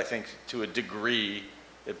 but I think to a degree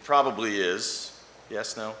it probably is.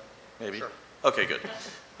 Yes, no? Maybe? Sure. Okay, good.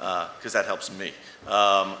 Because that helps me.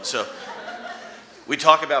 So we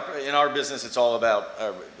talk about, in our business, it's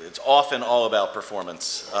often all about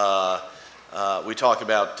performance. We talk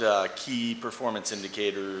about key performance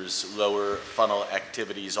indicators, lower funnel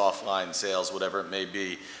activities, offline sales, whatever it may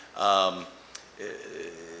be.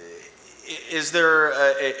 Is there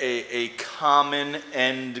a common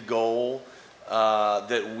end goal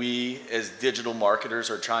that we as digital marketers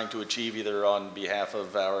are trying to achieve, either on behalf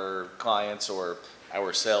of our clients or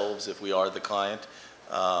ourselves if we are the client,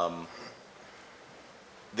 that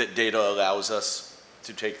data allows us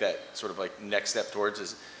to take that sort of like next step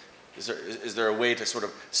towards? Is there a way to sort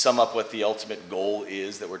of sum up what the ultimate goal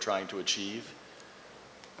is that we're trying to achieve?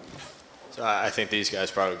 So I think these guys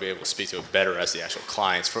probably be able to speak to it better as the actual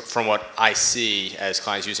clients. From what I see as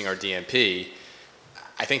clients using our DMP,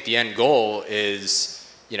 I think the end goal is,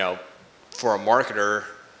 for a marketer,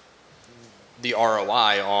 the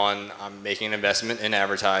ROI on making an investment in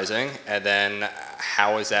advertising, and then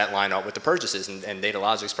how does that line up with the purchases? And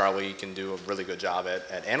Datalogix probably can do a really good job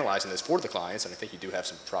at analyzing this for the clients, and I think you do have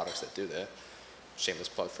some products that do that. Shameless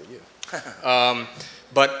plug for you. I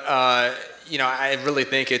really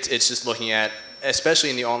think it's just looking at, especially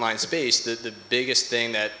in the online space, the biggest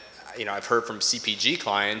thing that I've heard from CPG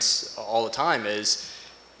clients all the time is,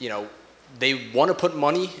 they want to put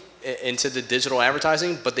money into the digital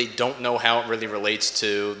advertising, but they don't know how it really relates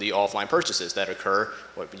to the offline purchases that occur,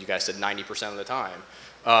 what you guys said, 90% of the time.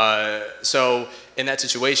 So in that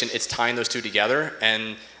situation, it's tying those two together,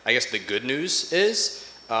 and I guess the good news is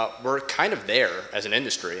we're kind of there as an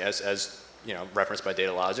industry, as referenced by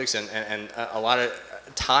Datalogix, and a lot of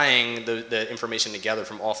tying the information together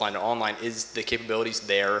from offline to online is the capabilities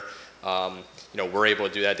there. We're able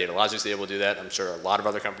to do that. Datalogix is able to do that. I'm sure a lot of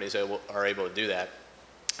other companies are able to do that.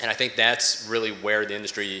 And I think that's really where the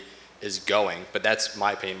industry is going. But that's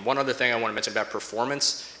my opinion. One other thing I want to mention about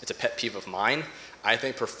performance, it's a pet peeve of mine. I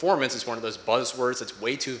think performance is one of those buzzwords that's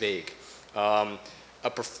way too vague.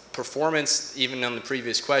 Performance, even on the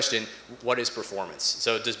previous question, what is performance?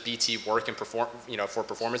 So does BT work in for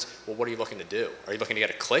performance? Well, what are you looking to do? Are you looking to get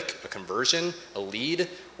a click, a conversion, a lead,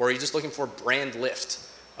 or are you just looking for brand lift?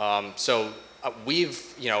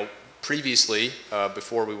 We've, previously,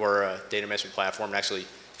 before we were a data management platform, and actually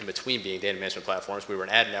in between being data management platforms, we were an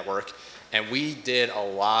ad network, and we did a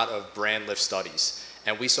lot of brand lift studies,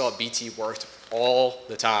 and we saw BT worked all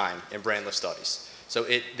the time in brand lift studies. So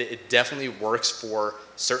it definitely works for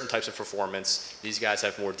certain types of performance. These guys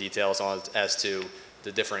have more details on as to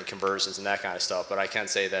the different conversions and that kind of stuff, but I can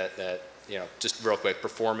say that just real quick,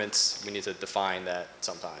 performance, we need to define that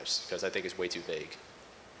sometimes, because I think it's way too vague.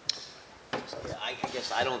 Yeah, I guess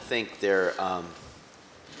I don't think I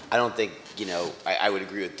would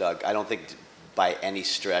agree with Doug. I don't think by any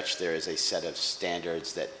stretch there is a set of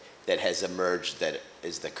standards that has emerged that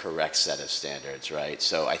is the correct set of standards, right?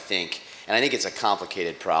 So I think it's a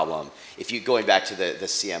complicated problem. If going back to the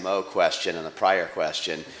CMO question and the prior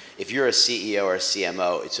question, if you're a CEO or a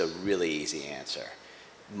CMO, it's a really easy answer.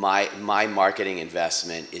 My marketing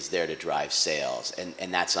investment is there to drive sales,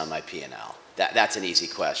 and that's on my P&L. That's an easy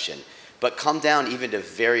question. But come down even to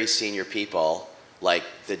very senior people like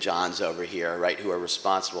the Johns over here, right, who are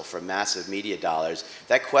responsible for massive media dollars.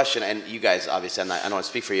 That question, and you guys obviously, I don't want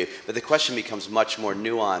to speak for you, but the question becomes much more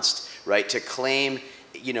nuanced, right? To claim,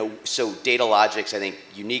 so Datalogix, I think,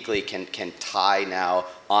 uniquely can tie now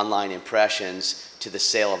online impressions to the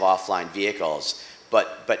sale of offline vehicles.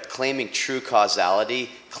 But claiming true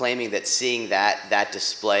causality, claiming that seeing that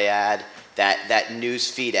display ad, that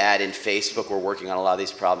newsfeed ad in Facebook, we're working on a lot of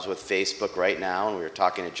these problems with Facebook right now, and we were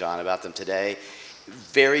talking to John about them today.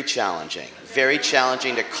 Very challenging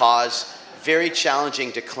to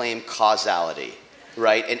claim causality,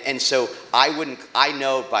 right? And so I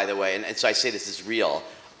know, by the way, and so I say this is real,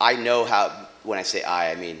 I know how, when I say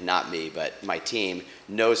I mean not me, but my team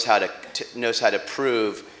knows how to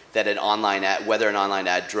prove that an online ad, whether an online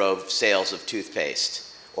ad drove sales of toothpaste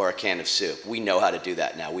or a can of soup. We know how to do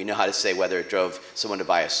that now. We know how to say whether it drove someone to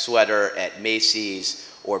buy a sweater at Macy's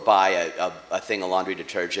or buy a thing of laundry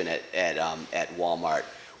detergent at Walmart.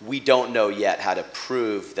 We don't know yet how to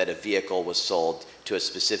prove that a vehicle was sold to a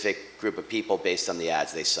specific group of people based on the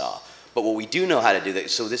ads they saw. But what we do know how to do,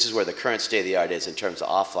 so this is where the current state of the art is in terms of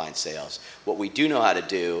offline sales. What we do know how to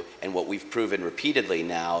do, and what we've proven repeatedly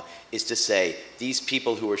now, is to say these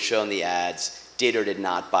people who were shown the ads did or did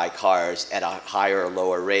not buy cars at a higher or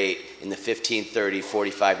lower rate in the 15, 30,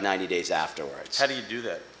 45, 90 days afterwards. How do you do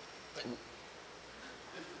that?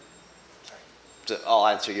 So I'll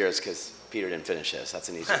answer yours because Peter didn't finish this. That's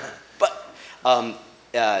an easy one. But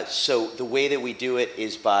so the way that we do it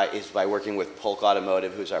is by working with Pollack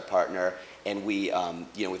Automotive, who's our partner, and we,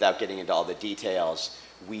 without getting into all the details,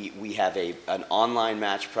 we have an online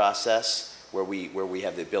match process where we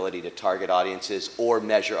have the ability to target audiences or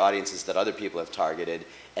measure audiences that other people have targeted,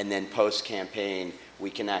 and then post-campaign we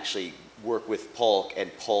can actually work with Pollack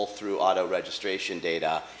and pull through auto registration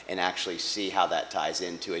data and actually see how that ties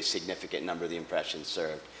into a significant number of the impressions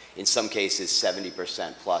served. In some cases,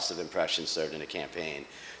 70% plus of impressions served in a campaign.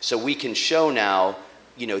 So we can show now,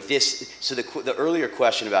 so the earlier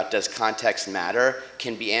question about does context matter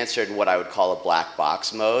can be answered in what I would call a black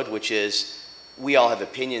box mode, which is we all have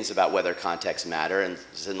opinions about whether context matter, and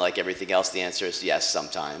like everything else, the answer is yes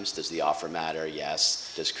sometimes. Does the offer matter?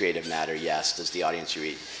 Yes. Does creative matter? Yes. Does the audience you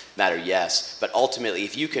reach matter? Yes. But ultimately,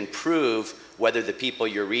 if you can prove whether the people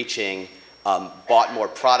you're reaching bought more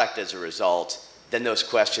product as a result, then those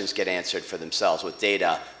questions get answered for themselves with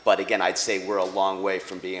data. But again, I'd say we're a long way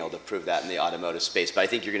from being able to prove that in the automotive space. But I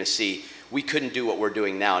think you're going to see, we couldn't do what we're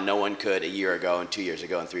doing now. No one could a year ago and 2 years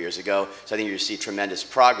ago and 3 years ago. So I think you're going to see tremendous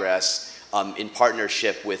progress in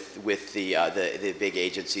partnership with the big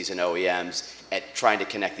agencies and OEMs at trying to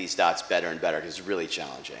connect these dots better and better, because it's really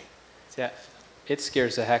challenging. Yeah, it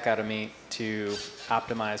scares the heck out of me to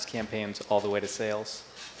optimize campaigns all the way to sales.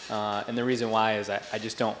 And the reason why is I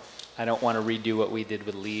don't want to redo what we did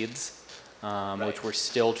with leads, which we're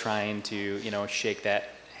still trying to, shake that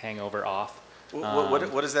hangover off.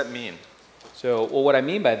 What does that mean? So, well, what I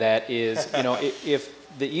mean by that is, if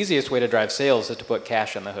the easiest way to drive sales is to put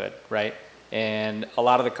cash on the hood, right? And a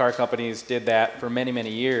lot of the car companies did that for many,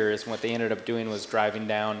 many years. And what they ended up doing was driving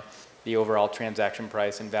down the overall transaction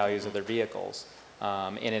price and values of their vehicles.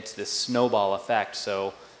 And it's this snowball effect.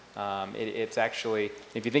 So it's actually,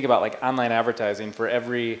 if you think about like online advertising, for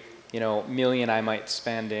every million I might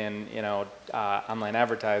spend in online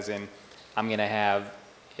advertising, I'm going to have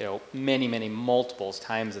many, many multiples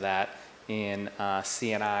times of that in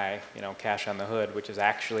CNI, cash on the hood, which is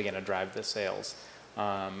actually going to drive the sales.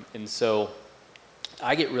 And so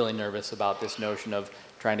I get really nervous about this notion of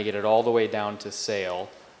trying to get it all the way down to sale,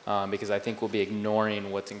 because I think we'll be ignoring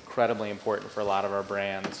what's incredibly important for a lot of our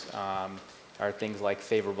brands, are things like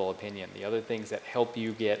favorable opinion. The other things that help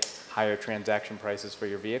you get higher transaction prices for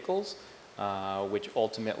your vehicles, which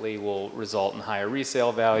ultimately will result in higher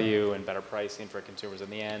resale value and better pricing for consumers in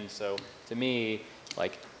the end. So to me,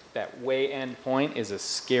 like, that way end point is a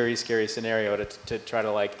scary, scary scenario to try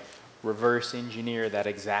to like reverse engineer that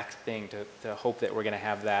exact thing to hope that we're going to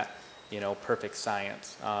have that, perfect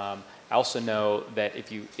science. I also know that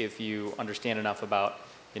if you understand enough about,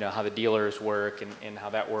 how the dealers work and how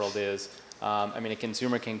that world is, a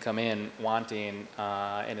consumer can come in wanting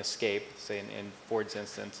an Escape, say in Ford's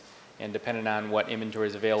instance, and depending on what inventory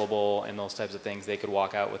is available and those types of things, they could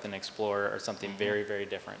walk out with an Explorer or something very, very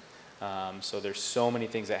different. So there's so many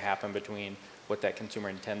things that happen between what that consumer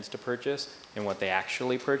intends to purchase and what they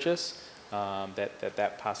actually purchase,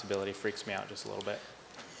 that possibility freaks me out just a little bit.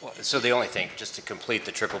 Well, so the only thing, just to complete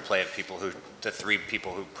the triple play of the three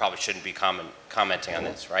people who probably shouldn't be commenting on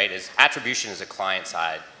this, right, is attribution is a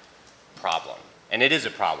client-side problem. And it is a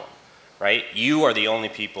problem, right? You are the only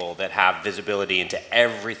people that have visibility into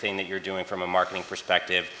everything that you're doing from a marketing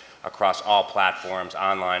perspective across all platforms,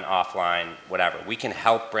 online, offline, whatever. We can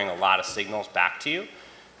help bring a lot of signals back to you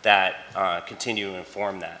that continue to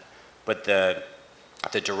inform that. But the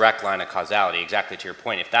direct line of causality, exactly to your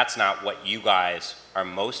point, if that's not what you guys are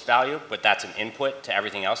most valued, but that's an input to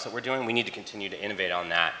everything else that we're doing, we need to continue to innovate on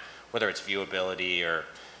that, whether it's viewability or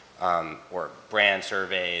brand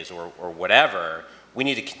surveys or whatever. We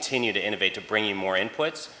need to continue to innovate to bring you more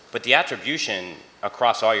inputs. But the attribution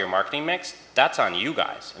across all your marketing mix, that's on you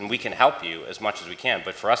guys, and we can help you as much as we can.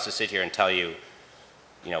 But for us to sit here and tell you,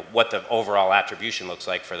 what the overall attribution looks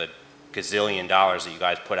like for the gazillion dollars that you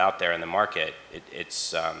guys put out there in the market,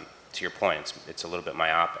 it's to your point, it's a little bit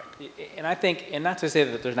myopic. And I think, and not to say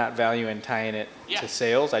that there's not value in tying it to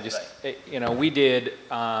sales. I just, we did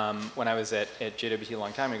when I was at JWT a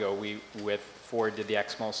long time ago. We with Ford did the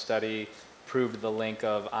Exmo study, proved the link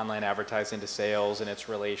of online advertising to sales and its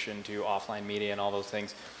relation to offline media and all those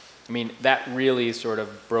things. That really sort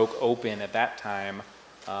of broke open at that time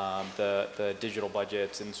the digital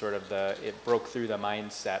budgets and sort of it broke through the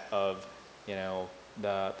mindset of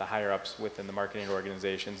the higher ups within the marketing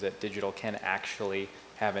organizations that digital can actually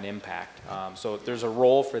have an impact. So there's a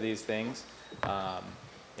role for these things. So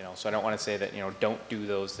I don't want to say that don't do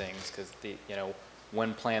those things, because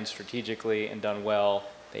when planned strategically and done well,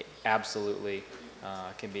 they absolutely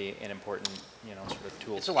can be an important sort of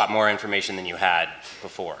tool. It's a lot more information than you had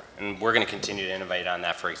before, and we're going to continue to innovate on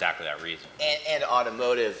that for exactly that reason. And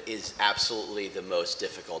automotive is absolutely the most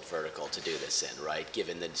difficult vertical to do this in, right?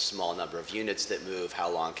 Given the small number of units that move, how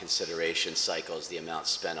long consideration cycles, the amount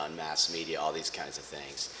spent on mass media, all these kinds of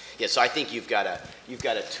things. Yeah, so I think you've got a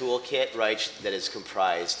toolkit, right, that is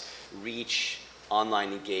comprised reach,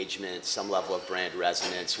 online engagement, some level of brand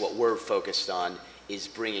resonance. What we're focused on is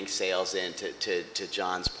bringing sales in, to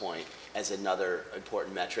John's point, as another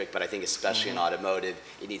important metric, but I think especially in automotive,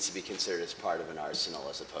 it needs to be considered as part of an arsenal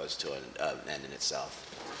as opposed to an end in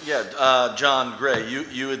itself. Yeah, John Gray,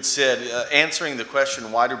 you had said, answering the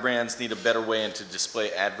question, why do brands need a better way into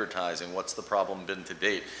display advertising? What's the problem been to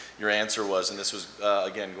date? Your answer was, and this was,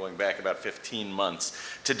 again, going back about 15 months,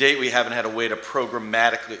 to date we haven't had a way to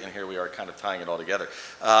programmatically, and here we are kind of tying it all together,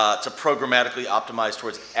 to programmatically optimize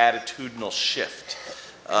towards attitudinal shift.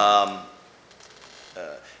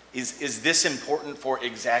 Is this important for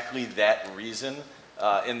exactly that reason?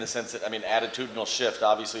 In the sense that, I mean, attitudinal shift,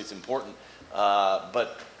 obviously it's important,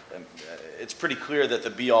 but it's pretty clear that the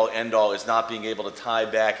be-all, end-all is not being able to tie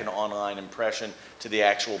back an online impression to the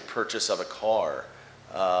actual purchase of a car.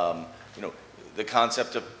 You know, the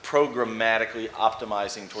concept of programmatically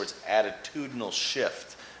optimizing towards attitudinal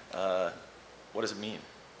shift, what does it mean?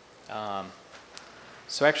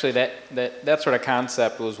 So actually that sort of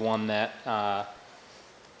concept was one that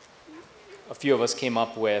a few of us came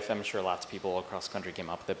up with. I'm sure lots of people across the country came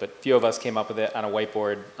up with it, but a few of us came up with it on a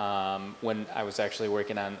whiteboard when I was actually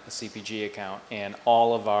working on a CPG account, and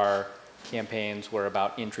all of our campaigns were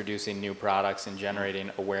about introducing new products and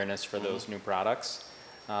generating awareness for those new products.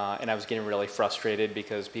 And I was getting really frustrated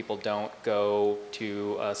because people don't go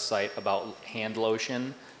to a site about hand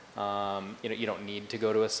lotion. You know, you don't need to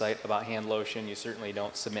go to a site about hand lotion. You certainly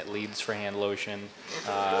don't submit leads for hand lotion.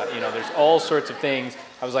 You know, there's all sorts of things.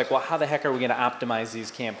 I was like, well, how the heck are we going to optimize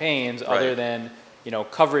these campaigns other than, you know,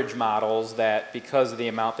 coverage models that, because of the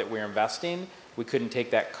amount that we're investing, we couldn't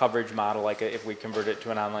take that coverage model, like if we convert it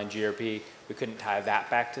to an online GRP, we couldn't tie that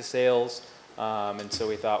back to sales. And so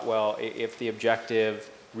we thought, well, if the objective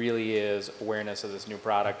really is awareness of this new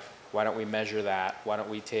product, why don't we measure that? Why don't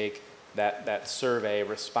we take that survey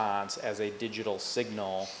response as a digital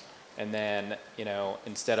signal, and then, you know,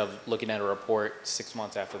 instead of looking at a report 6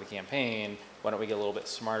 months after the campaign, why don't we get a little bit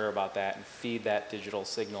smarter about that and feed that digital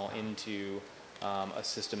signal into a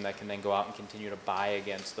system that can then go out and continue to buy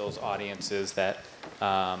against those audiences that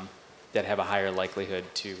that have a higher likelihood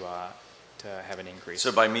to have an increase.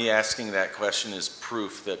 So by me asking that question is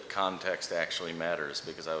proof that context actually matters,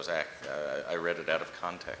 because I read it out of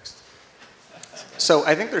context. So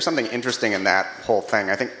I think there's something interesting in that whole thing.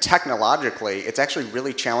 I think technologically, it's actually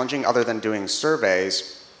really challenging, other than doing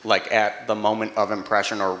surveys like at the moment of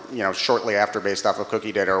impression, or, you know, shortly after based off of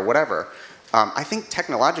cookie data or whatever. I think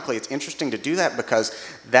technologically it's interesting to do that because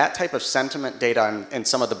that type of sentiment data and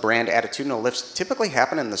some of the brand attitudinal lifts typically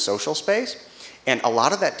happen in the social space. And a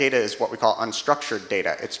lot of that data is what we call unstructured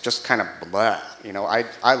data. It's just kind of blah. You know,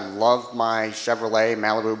 I love my Chevrolet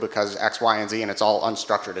Malibu because X, Y, and Z, and it's all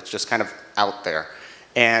unstructured. It's just kind of out there.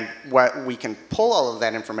 And what we can pull all of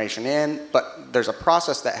that information in, but there's a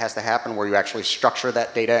process that has to happen where you actually structure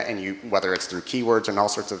that data, and you, whether it's through keywords and all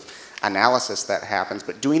sorts of analysis that happens,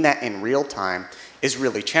 but doing that in real time is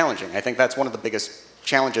really challenging. I think that's one of the biggest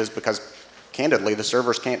challenges because, candidly, the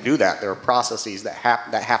servers can't do that. There are processes that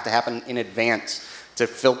have to happen in advance to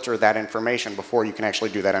filter that information before you can actually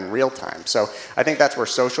do that in real time. So I think that's where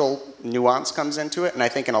social nuance comes into it. And I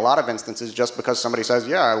think in a lot of instances, just because somebody says,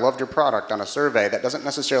 yeah, I loved your product on a survey, that doesn't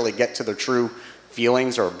necessarily get to the true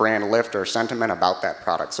feelings or brand lift or sentiment about that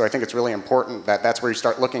product. So I think it's really important that that's where you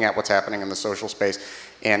start looking at what's happening in the social space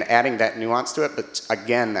and adding that nuance to it. But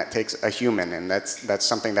again, that takes a human, and that's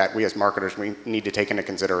something that we as marketers, we need to take into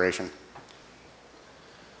consideration.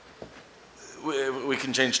 We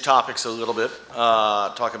can change topics a little bit,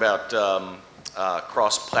 talk about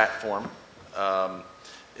cross-platform.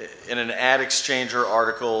 In an Ad Exchanger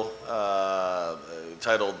article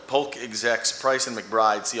titled "Polk Execs Price and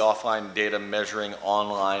McBride See Offline Data Measuring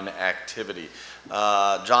Online Activity,"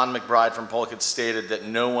 John McBride from Polk had stated that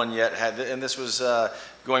no one yet had, and this was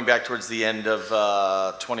going back towards the end of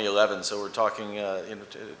 2011, so we're talking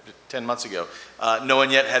 10 months ago, no one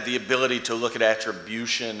yet had the ability to look at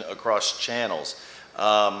attribution across channels.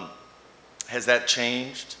 Has that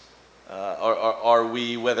changed? Are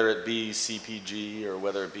we, whether it be CPG or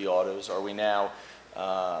whether it be autos, are we now,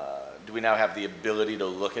 do we now have the ability to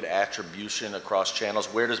look at attribution across channels?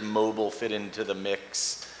 Where does mobile fit into the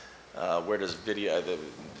mix? Where does video, the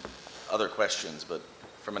other questions, but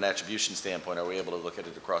from an attribution standpoint, are we able to look at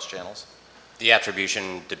it across channels? The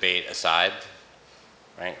attribution debate aside,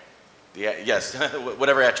 right? Yes,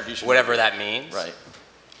 whatever attribution. Whatever that means. Right.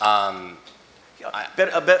 A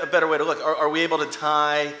better way to look, are we able to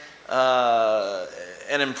tie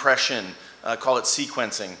an impression, call it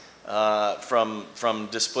sequencing, from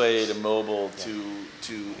display to mobile to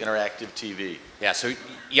interactive TV? Yeah, so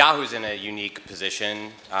Yahoo's in a unique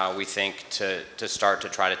position, we think, to start to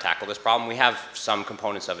try to tackle this problem. We have some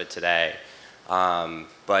components of it today,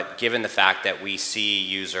 but given the fact that we see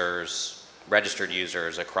users, registered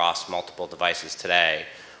users across multiple devices today,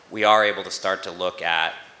 we are able to start to look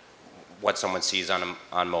at what someone sees on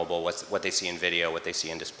mobile, what they see in video, what they see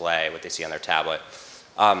in display, what they see on their tablet.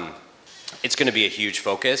 It's going to be a huge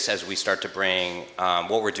focus as we start to bring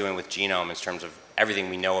what we're doing with Genome in terms of everything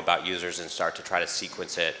we know about users and start to try to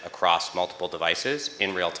sequence it across multiple devices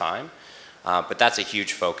in real time. But that's a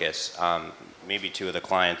huge focus. Maybe two of the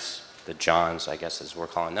clients, the Johns, I guess as we're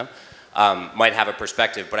calling them, might have a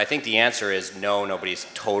perspective. But I think the answer is no, nobody's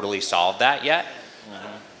totally solved that yet.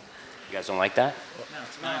 You guys don't like that? No,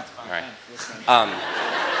 it's fine. All right.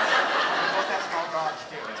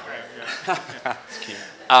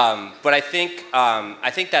 But I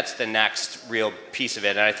think that's the next real piece of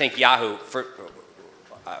it, and I think Yahoo,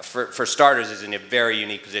 for starters, is in a very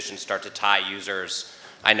unique position to start to tie users.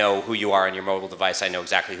 I know who you are on your mobile device. I know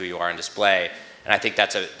exactly who you are on display, and I think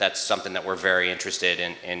that's something that we're very interested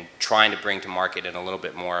in trying to bring to market in a little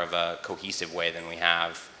bit more of a cohesive way than we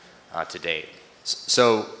have to date.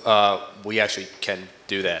 So we actually can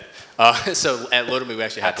do that. So at Lotame, we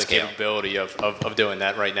actually have the capability of doing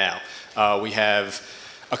that right now. We have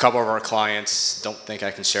a couple of our clients, don't think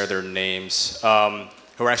I can share their names, who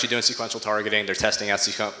are actually doing sequential targeting. They're testing out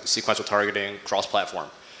sequential targeting cross-platform.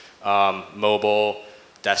 Mobile,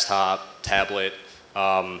 desktop, tablet.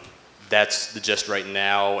 That's the gist right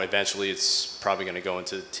now. Eventually, it's probably going to go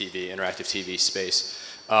into TV, interactive TV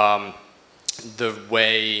space. The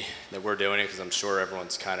way that we're doing it, because I'm sure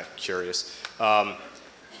everyone's kind of curious,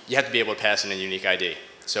 you have to be able to pass in a unique ID.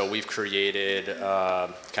 So we've created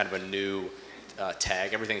kind of a new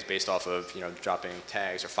tag. Everything's based off of dropping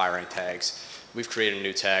tags or firing tags. We've created a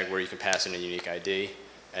new tag where you can pass in a unique ID,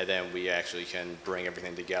 and then we actually can bring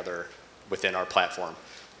everything together within our platform.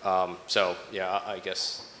 So yeah, I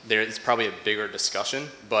guess it's probably a bigger discussion,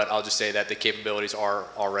 but I'll just say that the capabilities are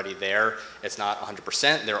already there. It's not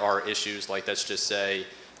 100%. There are issues like, let's just say,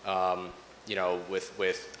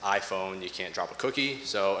 with iPhone, you can't drop a cookie.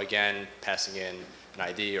 So again, passing in an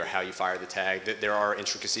ID or how you fire the tag, there are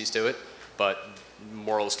intricacies to it. But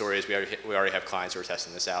moral of the story is we already have clients who are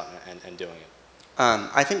testing this out and doing it.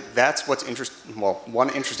 I think that's what's interesting. Well, one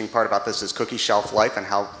interesting part about this is cookie shelf life and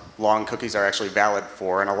how long cookies are actually valid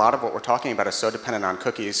for. And a lot of what we're talking about is so dependent on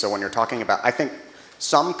cookies. So when you're talking about, I think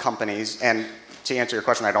some companies, and to answer your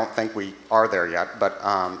question, I don't think we are there yet. But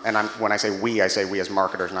when I say we as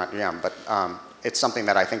marketers, not GM. But it's something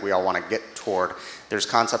that I think we all want to get toward. There's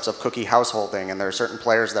concepts of cookie householding, and there are certain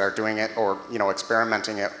players that are doing it or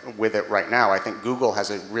experimenting with it right now. I think Google has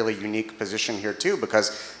a really unique position here too,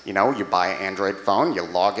 because you buy an Android phone, you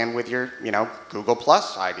log in with your Google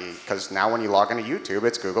Plus ID, because now when you log into YouTube,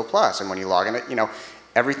 it's Google Plus, and when you log in,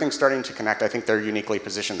 everything's starting to connect. I think they're uniquely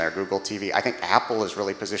positioned there. Google TV. I think Apple is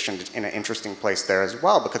really positioned in an interesting place there as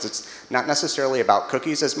well, because it's not necessarily about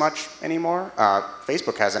cookies as much anymore.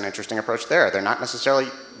 Facebook has an interesting approach there. They're not necessarily,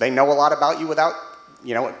 they know a lot about you without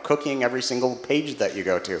cooking every single page that you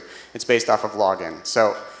go to. It's based off of login.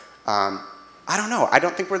 So I don't know. I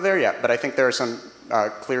don't think we're there yet, but I think there are some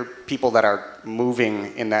clear people that are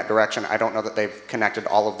moving in that direction. I don't know that they've connected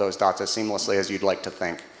all of those dots as seamlessly as you'd like to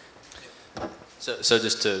think. So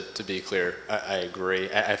just to be clear, I agree.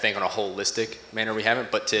 I think on a holistic manner we haven't,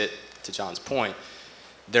 but to John's point,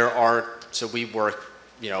 so we work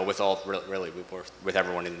with we work with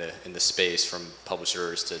everyone in the space, from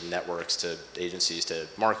publishers to networks to agencies to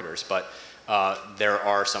marketers, but there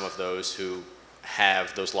are some of those who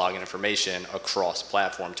have those login information across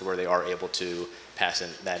platform to where they are able to pass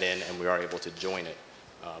that in, and we are able to join it.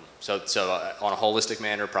 So on a holistic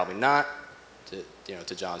manner, probably not.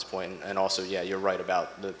 To John's point, and also, yeah, you're right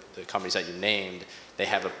about the companies that you named. They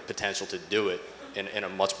have a potential to do it in a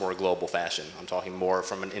much more global fashion. I'm talking more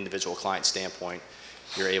from an individual client standpoint.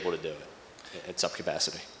 You're able to do it at some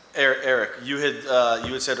capacity. Eric, you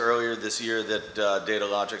had said earlier this year that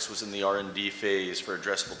Datalogix was in the R&D phase for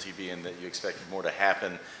addressable TV, and that you expected more to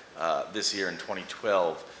happen this year in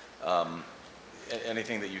 2012.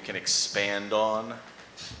 Anything that you can expand on?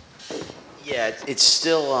 Yeah, it's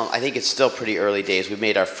still. I think it's still pretty early days. We've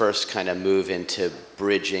made our first kind of move into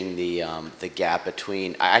bridging the gap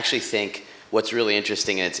between. I actually think what's really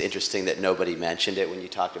interesting, and it's interesting that nobody mentioned it when you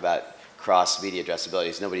talked about cross-media addressability,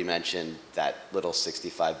 is nobody mentioned that little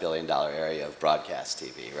 $65 billion area of broadcast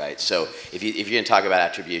TV, right? So if you're going to talk about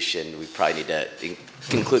attribution, we probably need to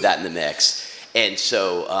include that in the mix. And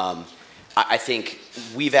so I think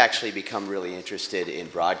we've actually become really interested in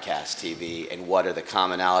broadcast TV and what are the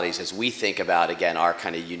commonalities as we think about, again, our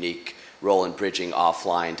kind of unique role in bridging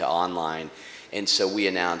offline to online. And so we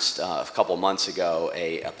announced a couple months ago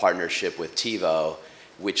a partnership with TiVo,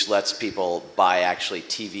 which lets people buy actually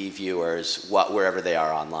TV viewers wherever they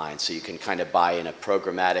are online. So you can kind of buy in a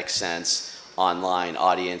programmatic sense online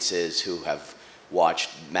audiences who have watched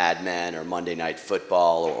Mad Men or Monday Night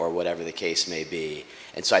Football or whatever the case may be.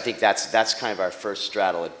 And so I think that's kind of our first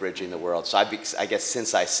straddle at bridging the world. So I guess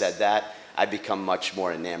since I said that, I've become much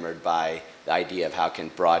more enamored by the idea of how can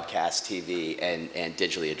broadcast TV and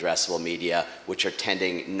digitally addressable media, which are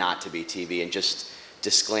tending not to be TV. And just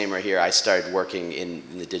disclaimer here, I started working in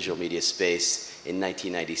the digital media space in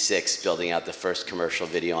 1996, building out the first commercial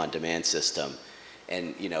video on demand system.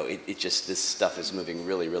 And it just, this stuff is moving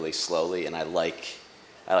really, really slowly, and I like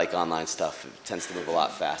online stuff. It tends to move a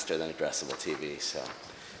lot faster than addressable TV. So,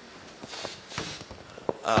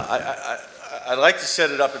 I'd like to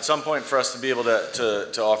set it up at some point for us to be able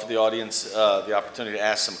to offer the audience the opportunity to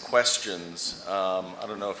ask some questions. I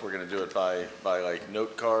don't know if we're going to do it by like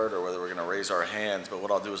note card or whether we're going to raise our hands. But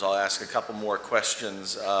what I'll do is I'll ask a couple more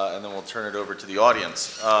questions, and then we'll turn it over to the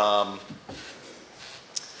audience.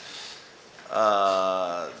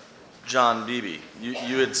 John Beebe,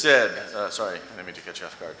 you had said, sorry, I didn't mean to catch you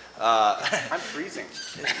off guard. I'm freezing.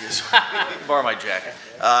 Borrow my jacket.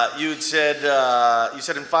 You said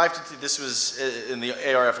in 5 to, this was in the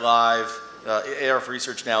ARF Live, ARF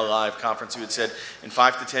Research Now Live conference, you had said in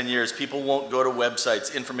 5 to 10 years, people won't go to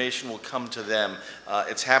websites, information will come to them.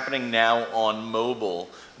 It's happening now on mobile.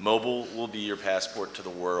 Mobile will be your passport to the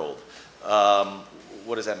world.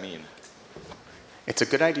 What does that mean? It's a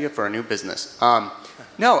good idea for a new business.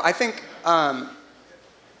 No, I think,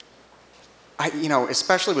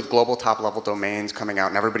 especially with global top-level domains coming out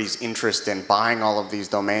and everybody's interest in buying all of these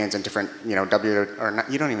domains and different, you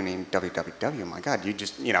don't even need www, my God, you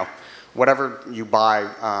just, whatever you buy.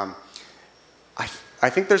 I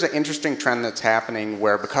think there's an interesting trend that's happening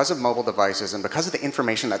where because of mobile devices and because of the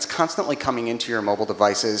information that's constantly coming into your mobile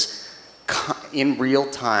devices in real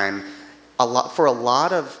time, for a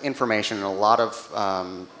lot of information and a lot of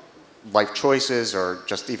life choices or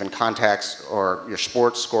just even contacts or your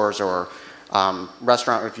sports scores or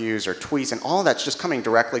restaurant reviews or tweets and all of that's just coming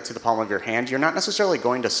directly to the palm of your hand. You're not necessarily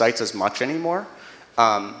going to sites as much anymore.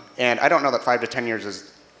 And I don't know that 5 to 10 years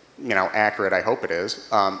is accurate. I hope it is.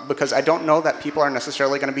 Because I don't know that people are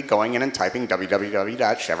necessarily going to be going in and typing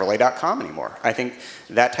www.chevrolet.com anymore. I think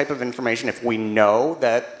that type of information, if we know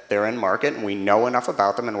that they're in market and we know enough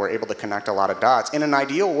about them and we're able to connect a lot of dots. In an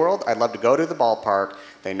ideal world, I'd love to go to the ballpark.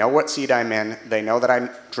 They know what seat I'm in. They know that I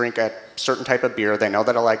drink a certain type of beer. They know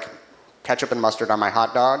that I like ketchup and mustard on my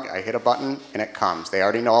hot dog. I hit a button and it comes. They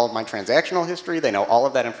already know all of my transactional history. They know all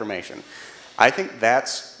of that information. I think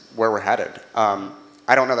that's where we're headed.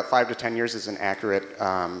 I don't know that 5 to 10 years is an accurate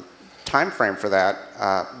time frame for that.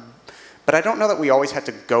 But I don't know that we always have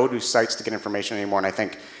to go to sites to get information anymore. And I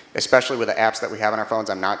think, especially with the apps that we have on our phones,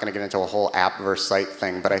 I'm not going to get into a whole app versus site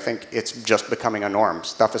thing, but I think it's just becoming a norm.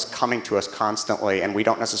 Stuff is coming to us constantly, and we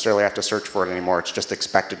don't necessarily have to search for it anymore. It's just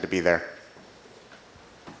expected to be there.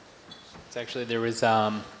 It's actually, there was,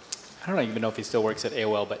 I don't even know if he still works at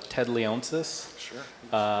AOL, but Ted Leonsis. Sure.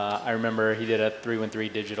 I remember he did a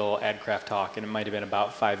 313 Digital AdCraft talk, and it might have been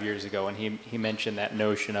about 5 years ago, and he mentioned that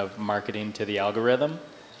notion of marketing to the algorithm.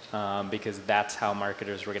 Because that's how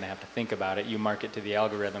marketers were going to have to think about it. You market to the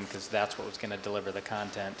algorithm because that's what was going to deliver the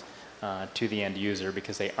content to the end user,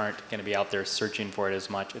 because they aren't going to be out there searching for it as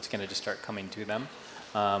much. It's going to just start coming to them,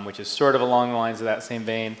 which is sort of along the lines of that same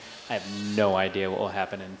vein. I have no idea what will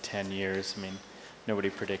happen in 10 years. I mean, nobody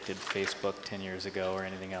predicted Facebook 10 years ago or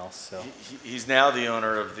anything else. So he's now the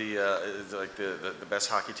owner of the best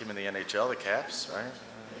hockey team in the NHL, the Caps, right?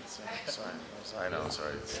 Sorry. I know,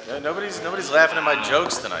 sorry. Nobody's laughing at my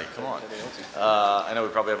jokes tonight. Come on. I know we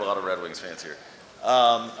probably have a lot of Red Wings fans here.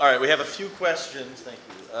 All right, we have a few questions. Thank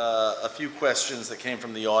you. A few questions that came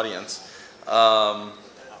from the audience. Let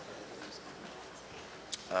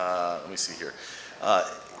me see here.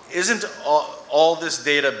 Isn't all this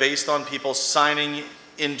data based on people signing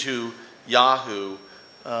into Yahoo?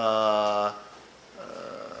 I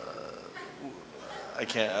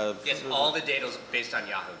can't. Yes, all the data is based on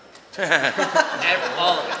Yahoo.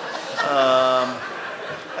 All of it.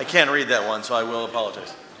 I can't read that one, so I will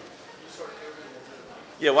apologize.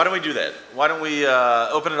 Yeah, why don't we do that? Why don't we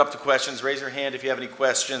open it up to questions? Raise your hand if you have any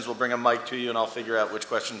questions. We'll bring a mic to you, and I'll figure out which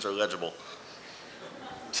questions are legible.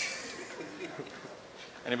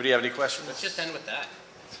 Anybody have any questions? Let's just end with that.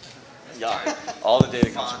 Yeah, all the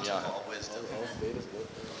data comes from Yahoo.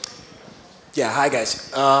 Yeah, hi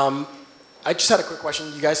guys. I just had a quick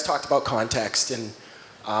question. You guys talked about context, and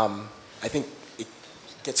I think it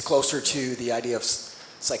gets closer to the idea of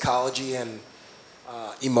psychology and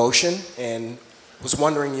emotion, and was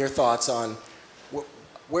wondering your thoughts on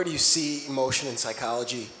where do you see emotion and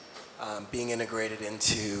psychology being integrated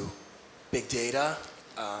into big data,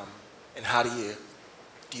 and how do you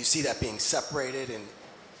see that being separated, and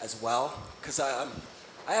as well, because I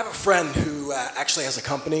have a friend who actually has a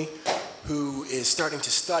company who is starting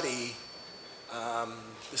to study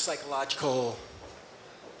the psychological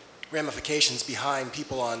ramifications behind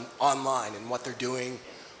people online and what they're doing,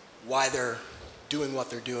 why they're doing what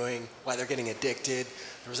they're doing, why they're getting addicted.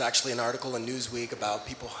 There was actually an article in Newsweek about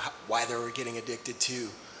people, why they were getting addicted to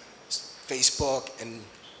Facebook and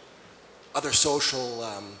other social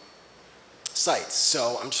sites.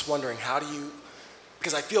 So I'm just wondering, how do you,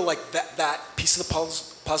 because I feel like that piece of the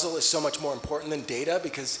puzzle is so much more important than data,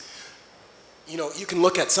 because you know, you can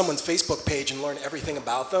look at someone's Facebook page and learn everything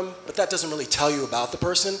about them, but that doesn't really tell you about the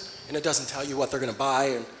person, and it doesn't tell you what they're going to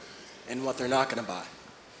buy and what they're not going to buy.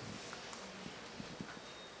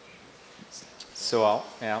 So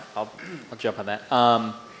I'll jump on that.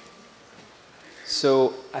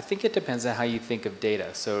 So I think it depends on how you think of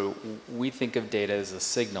data. So we think of data as a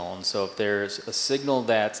signal, and so if there's a signal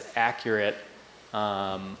that's accurate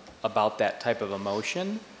about that type of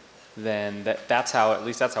emotion, then that's how, at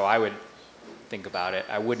least that's how I would think about it.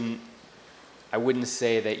 I wouldn't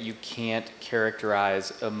say that you can't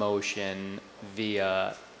characterize emotion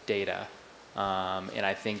via data. And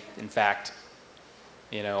I think, in fact,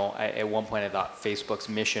 you know, at one point I thought Facebook's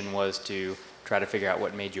mission was to try to figure out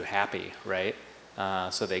what made you happy, right?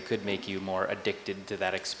 So they could make you more addicted to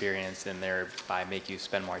that experience and thereby make you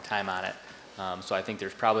spend more time on it. So I think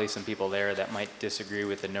there's probably some people there that might disagree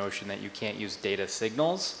with the notion that you can't use data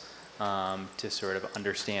signals to sort of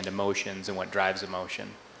understand emotions and what drives emotion.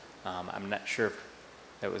 I'm not sure if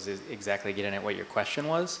that was exactly getting at what your question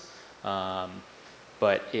was,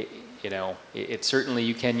 but it certainly,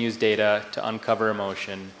 you can use data to uncover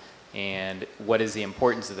emotion, and what is the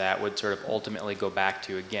importance of that would sort of ultimately go back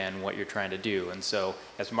to, again, what you're trying to do. And so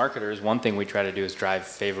as marketers, one thing we try to do is drive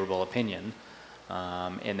favorable opinion,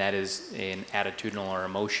 and that is an attitudinal or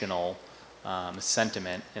emotional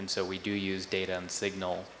sentiment, and so we do use data and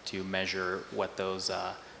signal to measure what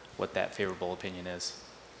that favorable opinion is.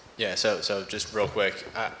 Yeah, so just real quick,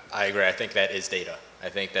 I agree. I think that is data. I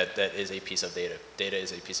think that is a piece of data. Data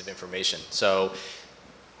is a piece of information. So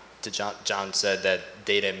John said that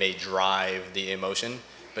data may drive the emotion,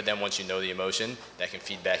 but then once you know the emotion, that can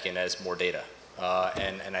feed back in as more data.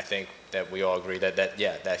 And I think that we all agree that that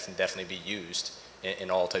can definitely be used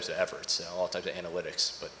in all types of efforts, all types of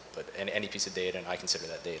analytics, but any piece of data, and I consider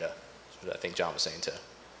that data. That's what I think John was saying too.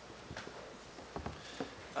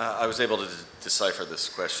 I was able to decipher this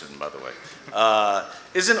question, by the way.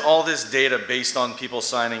 Isn't all this data based on people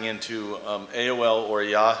signing into AOL or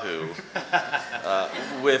Yahoo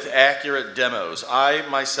with accurate demos? I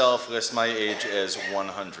myself list my age as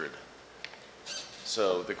 100.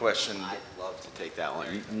 So the question... I'd love to take that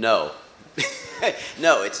one. No.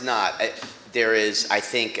 No, it's not. There is, I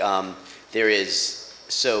think,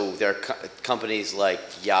 so there are companies like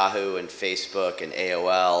Yahoo and Facebook and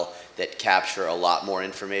AOL that capture a lot more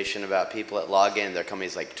information about people that log in. There are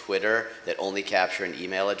companies like Twitter that only capture an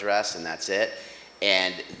email address and that's it.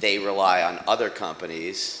 And they rely on other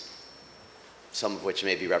companies, some of which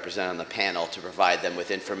may be represented on the panel, to provide them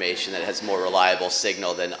with information that has more reliable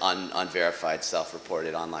signal than unverified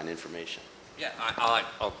self-reported online information. Yeah,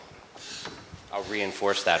 I'll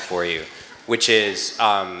reinforce that for you, which is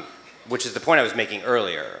the point I was making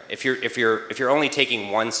earlier. If you're only taking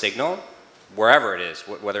one signal, wherever it is,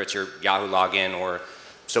 whether it's your Yahoo login or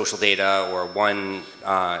social data or one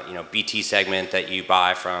BT segment that you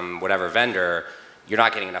buy from whatever vendor, you're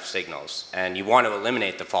not getting enough signals. And you want to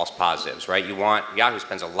eliminate the false positives, right? Yahoo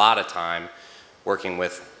spends a lot of time working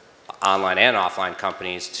with online and offline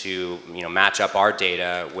companies to match up our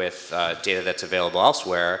data with data that's available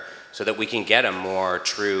elsewhere, so that we can get a more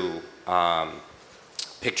true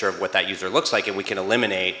picture of what that user looks like, and we can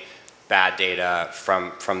eliminate bad data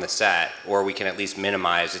from the set, or we can at least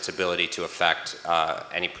minimize its ability to affect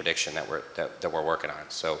any prediction that we're working on.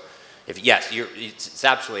 So, it's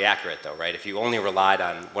absolutely accurate though, right? If you only relied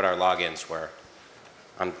on what our logins were,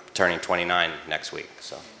 I'm turning 29 next week,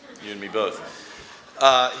 so. You and me both.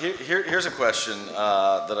 Here's a question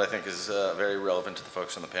that I think is very relevant to the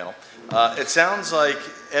folks on the panel. It sounds like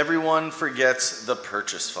everyone forgets the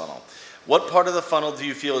purchase funnel. What part of the funnel do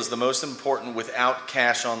you feel is the most important without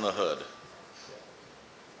cash on the hood?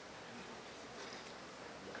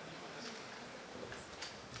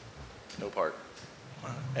 No part.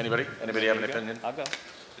 Anybody? Anybody have an opinion? I'll go.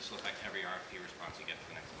 This will affect every RFP response you get for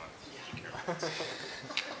the next month.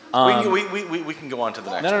 We can go on to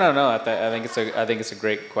the next one. No. I think it's a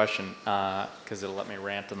great question because it'll let me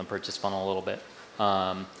rant on the purchase funnel a little bit.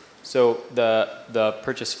 So the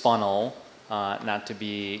purchase funnel, not to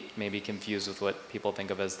be maybe confused with what people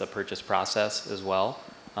think of as the purchase process as well.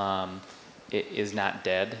 is not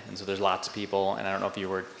dead, and so there's lots of people, and I don't know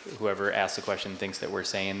if whoever asked the question thinks that we're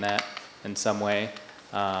saying that in some way.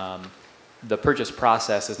 The purchase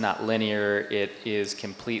process is not linear. It is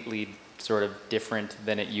completely sort of different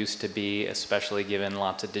than it used to be, especially given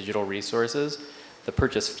lots of digital resources. The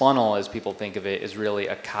purchase funnel, as people think of it, is really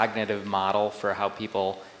a cognitive model for how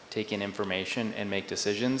people take in information and make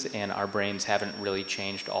decisions, and our brains haven't really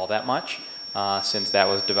changed all that much since that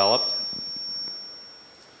was developed.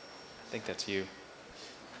 I think that's you.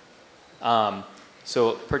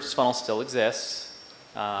 So purchase funnel still exists,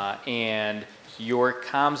 and your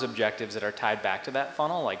comms objectives that are tied back to that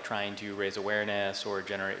funnel, like trying to raise awareness or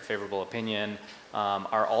generate favorable opinion,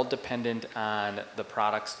 are all dependent on the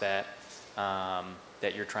products that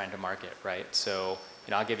that you're trying to market, right? So,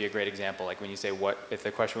 I'll give you a great example. Like when you say if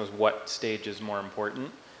the question was what stage is more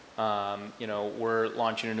important, we're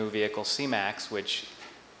launching a new vehicle, C-Max, which,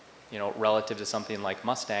 relative to something like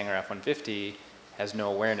Mustang or F-150, has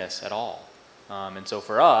no awareness at all. And so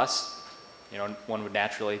for us, one would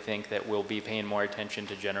naturally think that we'll be paying more attention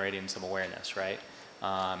to generating some awareness, right?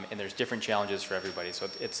 And there's different challenges for everybody. So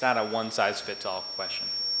it's not a one-size-fits-all question.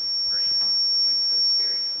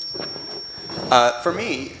 For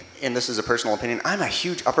me, and this is a personal opinion, I'm a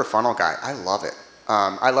huge upper funnel guy. I love it.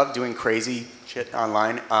 I love doing crazy shit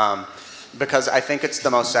online because I think it's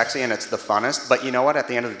the most sexy and it's the funnest. But you know what? At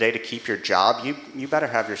the end of the day, to keep your job, you better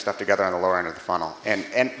have your stuff together on the lower end of the funnel.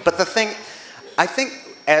 But the thing, I think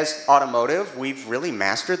as automotive, we've really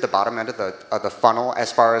mastered the bottom end of the funnel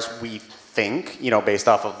as far as we think, based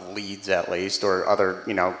off of leads at least or other,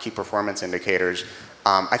 key performance indicators.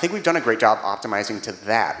 I think we've done a great job optimizing to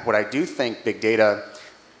that. What I do think big data,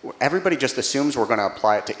 everybody just assumes we're going to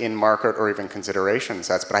apply it to in-market or even consideration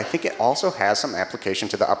sets, but I think it also has some application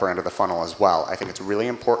to the upper end of the funnel as well. I think it's really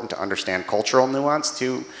important to understand cultural nuance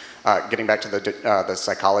too. Getting back to the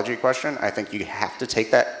psychology question, I think you have to take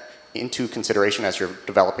that into consideration as you're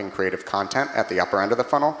developing creative content at the upper end of the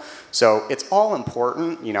funnel. So it's all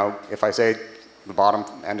important. If I say the bottom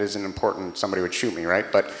end isn't important, somebody would shoot me,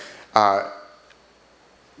 right? But I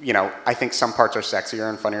think some parts are sexier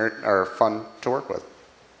and funnier or fun to work with.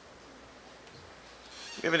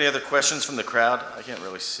 Do you have any other questions from the crowd? I can't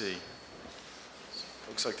really see.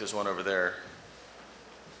 Looks like there's one over there.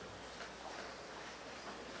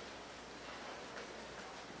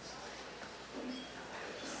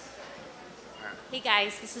 Hey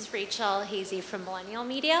guys, this is Rachel Hazy from Millennial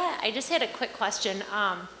Media. I just had a quick question.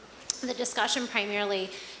 The discussion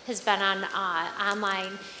primarily has been on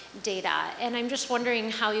online data, and I'm just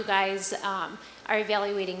wondering how you guys are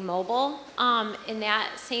evaluating mobile in that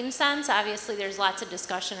same sense. Obviously, there's lots of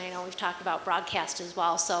discussion. I know we've talked about broadcast as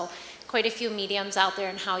well, so quite a few mediums out there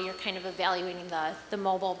and how you're kind of evaluating the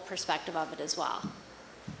mobile perspective of it as well.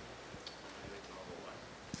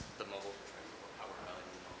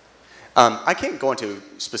 I can't go into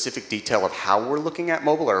specific detail of how we're looking at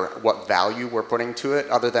mobile or what value we're putting to it,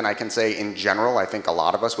 other than I can say in general, I think a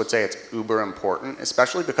lot of us would say it's uber important,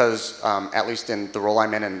 especially because, at least in the role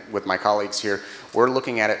I'm in and with my colleagues here, we're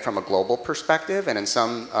looking at it from a global perspective, and in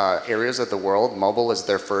some areas of the world, mobile is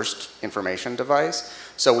their first information device.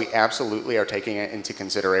 So we absolutely are taking it into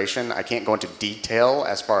consideration. I can't go into detail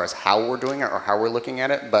as far as how we're doing it or how we're looking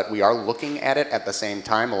at it, but we are looking at it at the same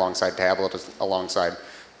time alongside tablets, alongside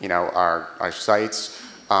our sites.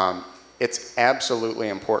 It's absolutely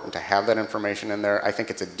important to have that information in there. I think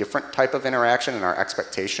it's a different type of interaction, and our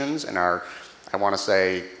expectations and our, I want to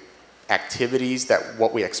say, activities that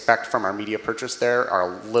what we expect from our media purchase there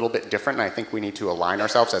are a little bit different, and I think we need to align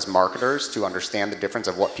ourselves as marketers to understand the difference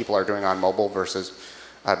of what people are doing on mobile versus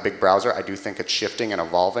a big browser. I do think it's shifting and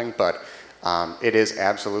evolving, but it is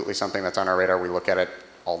absolutely something that's on our radar. We look at it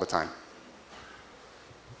all the time.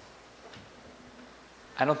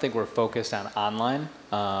 I don't think we're focused on online.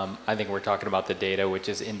 I think we're talking about the data, which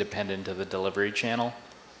is independent of the delivery channel.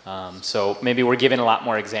 So maybe we're giving a lot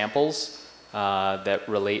more examples that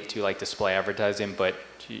relate to like display advertising, but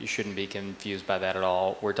you shouldn't be confused by that at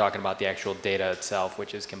all. We're talking about the actual data itself,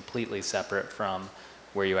 which is completely separate from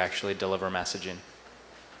where you actually deliver messaging.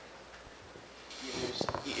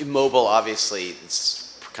 Mobile, obviously, it's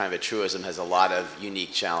kind of a truism, has a lot of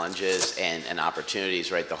unique challenges and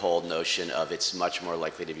opportunities, right? The whole notion of it's much more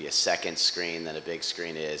likely to be a second screen than a big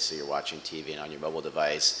screen is, so you're watching TV and on your mobile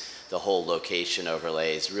device. The whole location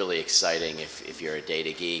overlay is really exciting if you're a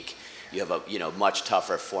data geek. You have a much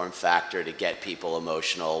tougher form factor to get people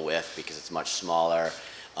emotional with because it's much smaller.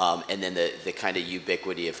 And then the kind of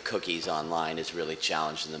ubiquity of cookies online is really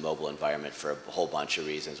challenged in the mobile environment for a whole bunch of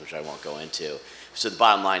reasons, which I won't go into. So the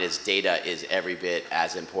bottom line is data is every bit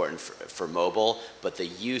as important for mobile, but the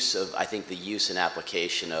use of, I think the use and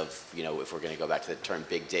application of, you know, if we're going to go back to the term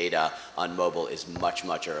big data on mobile is much,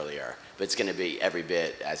 much earlier. But it's going to be every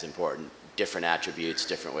bit as important, different attributes,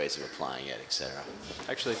 different ways of applying it, et cetera.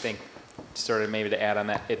 I actually think, sort of maybe to add on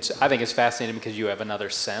that, I think it's fascinating because you have another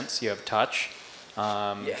sense, you have touch,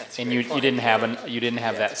 and you didn't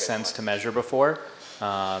have that sense to measure before,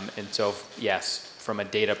 and so yes, from a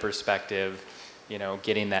data perspective, you know,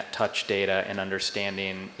 getting that touch data and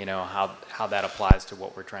understanding, you know, how that applies to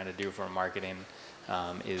what we're trying to do for marketing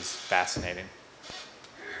is fascinating.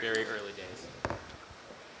 Very early days.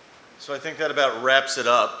 So I think that about wraps it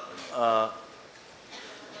up.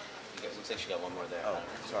 Looks like she got one more there. Oh,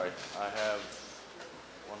 sorry. I have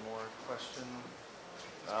one more question.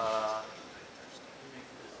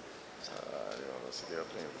 Let's see the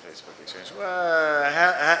opening of the Facebook exchange.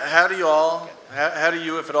 How do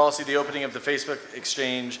you, if at all, see the opening of the Facebook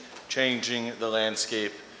exchange changing the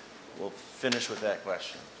landscape? We'll finish with that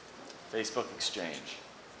question. Facebook exchange.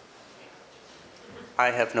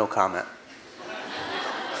 I have no comment.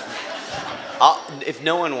 If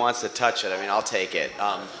no one wants to touch it, I mean, I'll take it.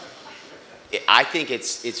 I think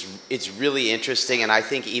it's really interesting, and I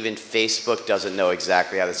think even Facebook doesn't know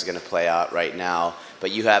exactly how this is going to play out right now.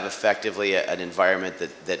 But you have effectively an environment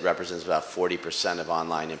that represents about 40% of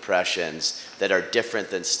online impressions that are different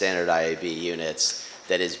than standard IAB units.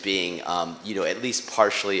 That is being, you know, at least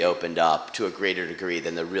partially opened up to a greater degree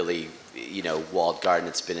than the really, you know, walled garden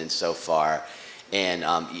it's been in so far. And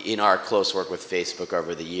in our close work with Facebook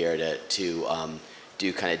over the year to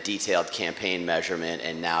do kind of detailed campaign measurement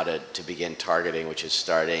and now to begin targeting, which is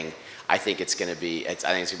starting, I think it's going to be, I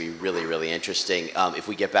think it's going to be really, really interesting. If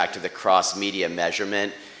we get back to the cross-media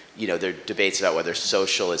measurement, you know, there are debates about whether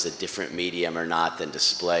social is a different medium or not than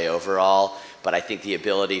display overall. But I think the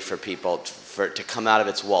ability for people to come out of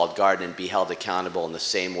its walled garden and be held accountable in the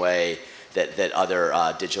same way that other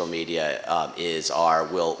digital media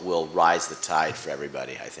will rise the tide for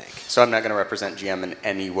everybody, I think. So I'm not going to represent GM in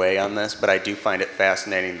any way on this, but I do find it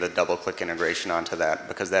fascinating the double-click integration onto that,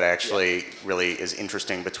 because that actually really is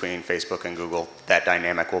interesting between Facebook and Google. That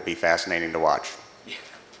dynamic will be fascinating to watch.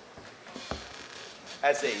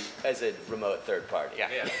 As a remote third party.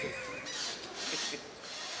 Yeah.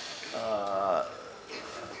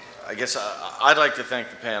 I guess I'd like to thank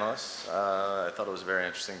the panelists. I thought it was a very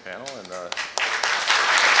interesting panel. And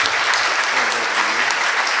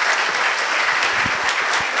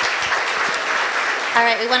All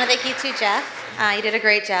right, we want to thank you too, Jeff. You did a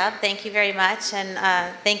great job. Thank you very much. And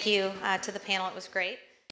thank you to the panel. It was great.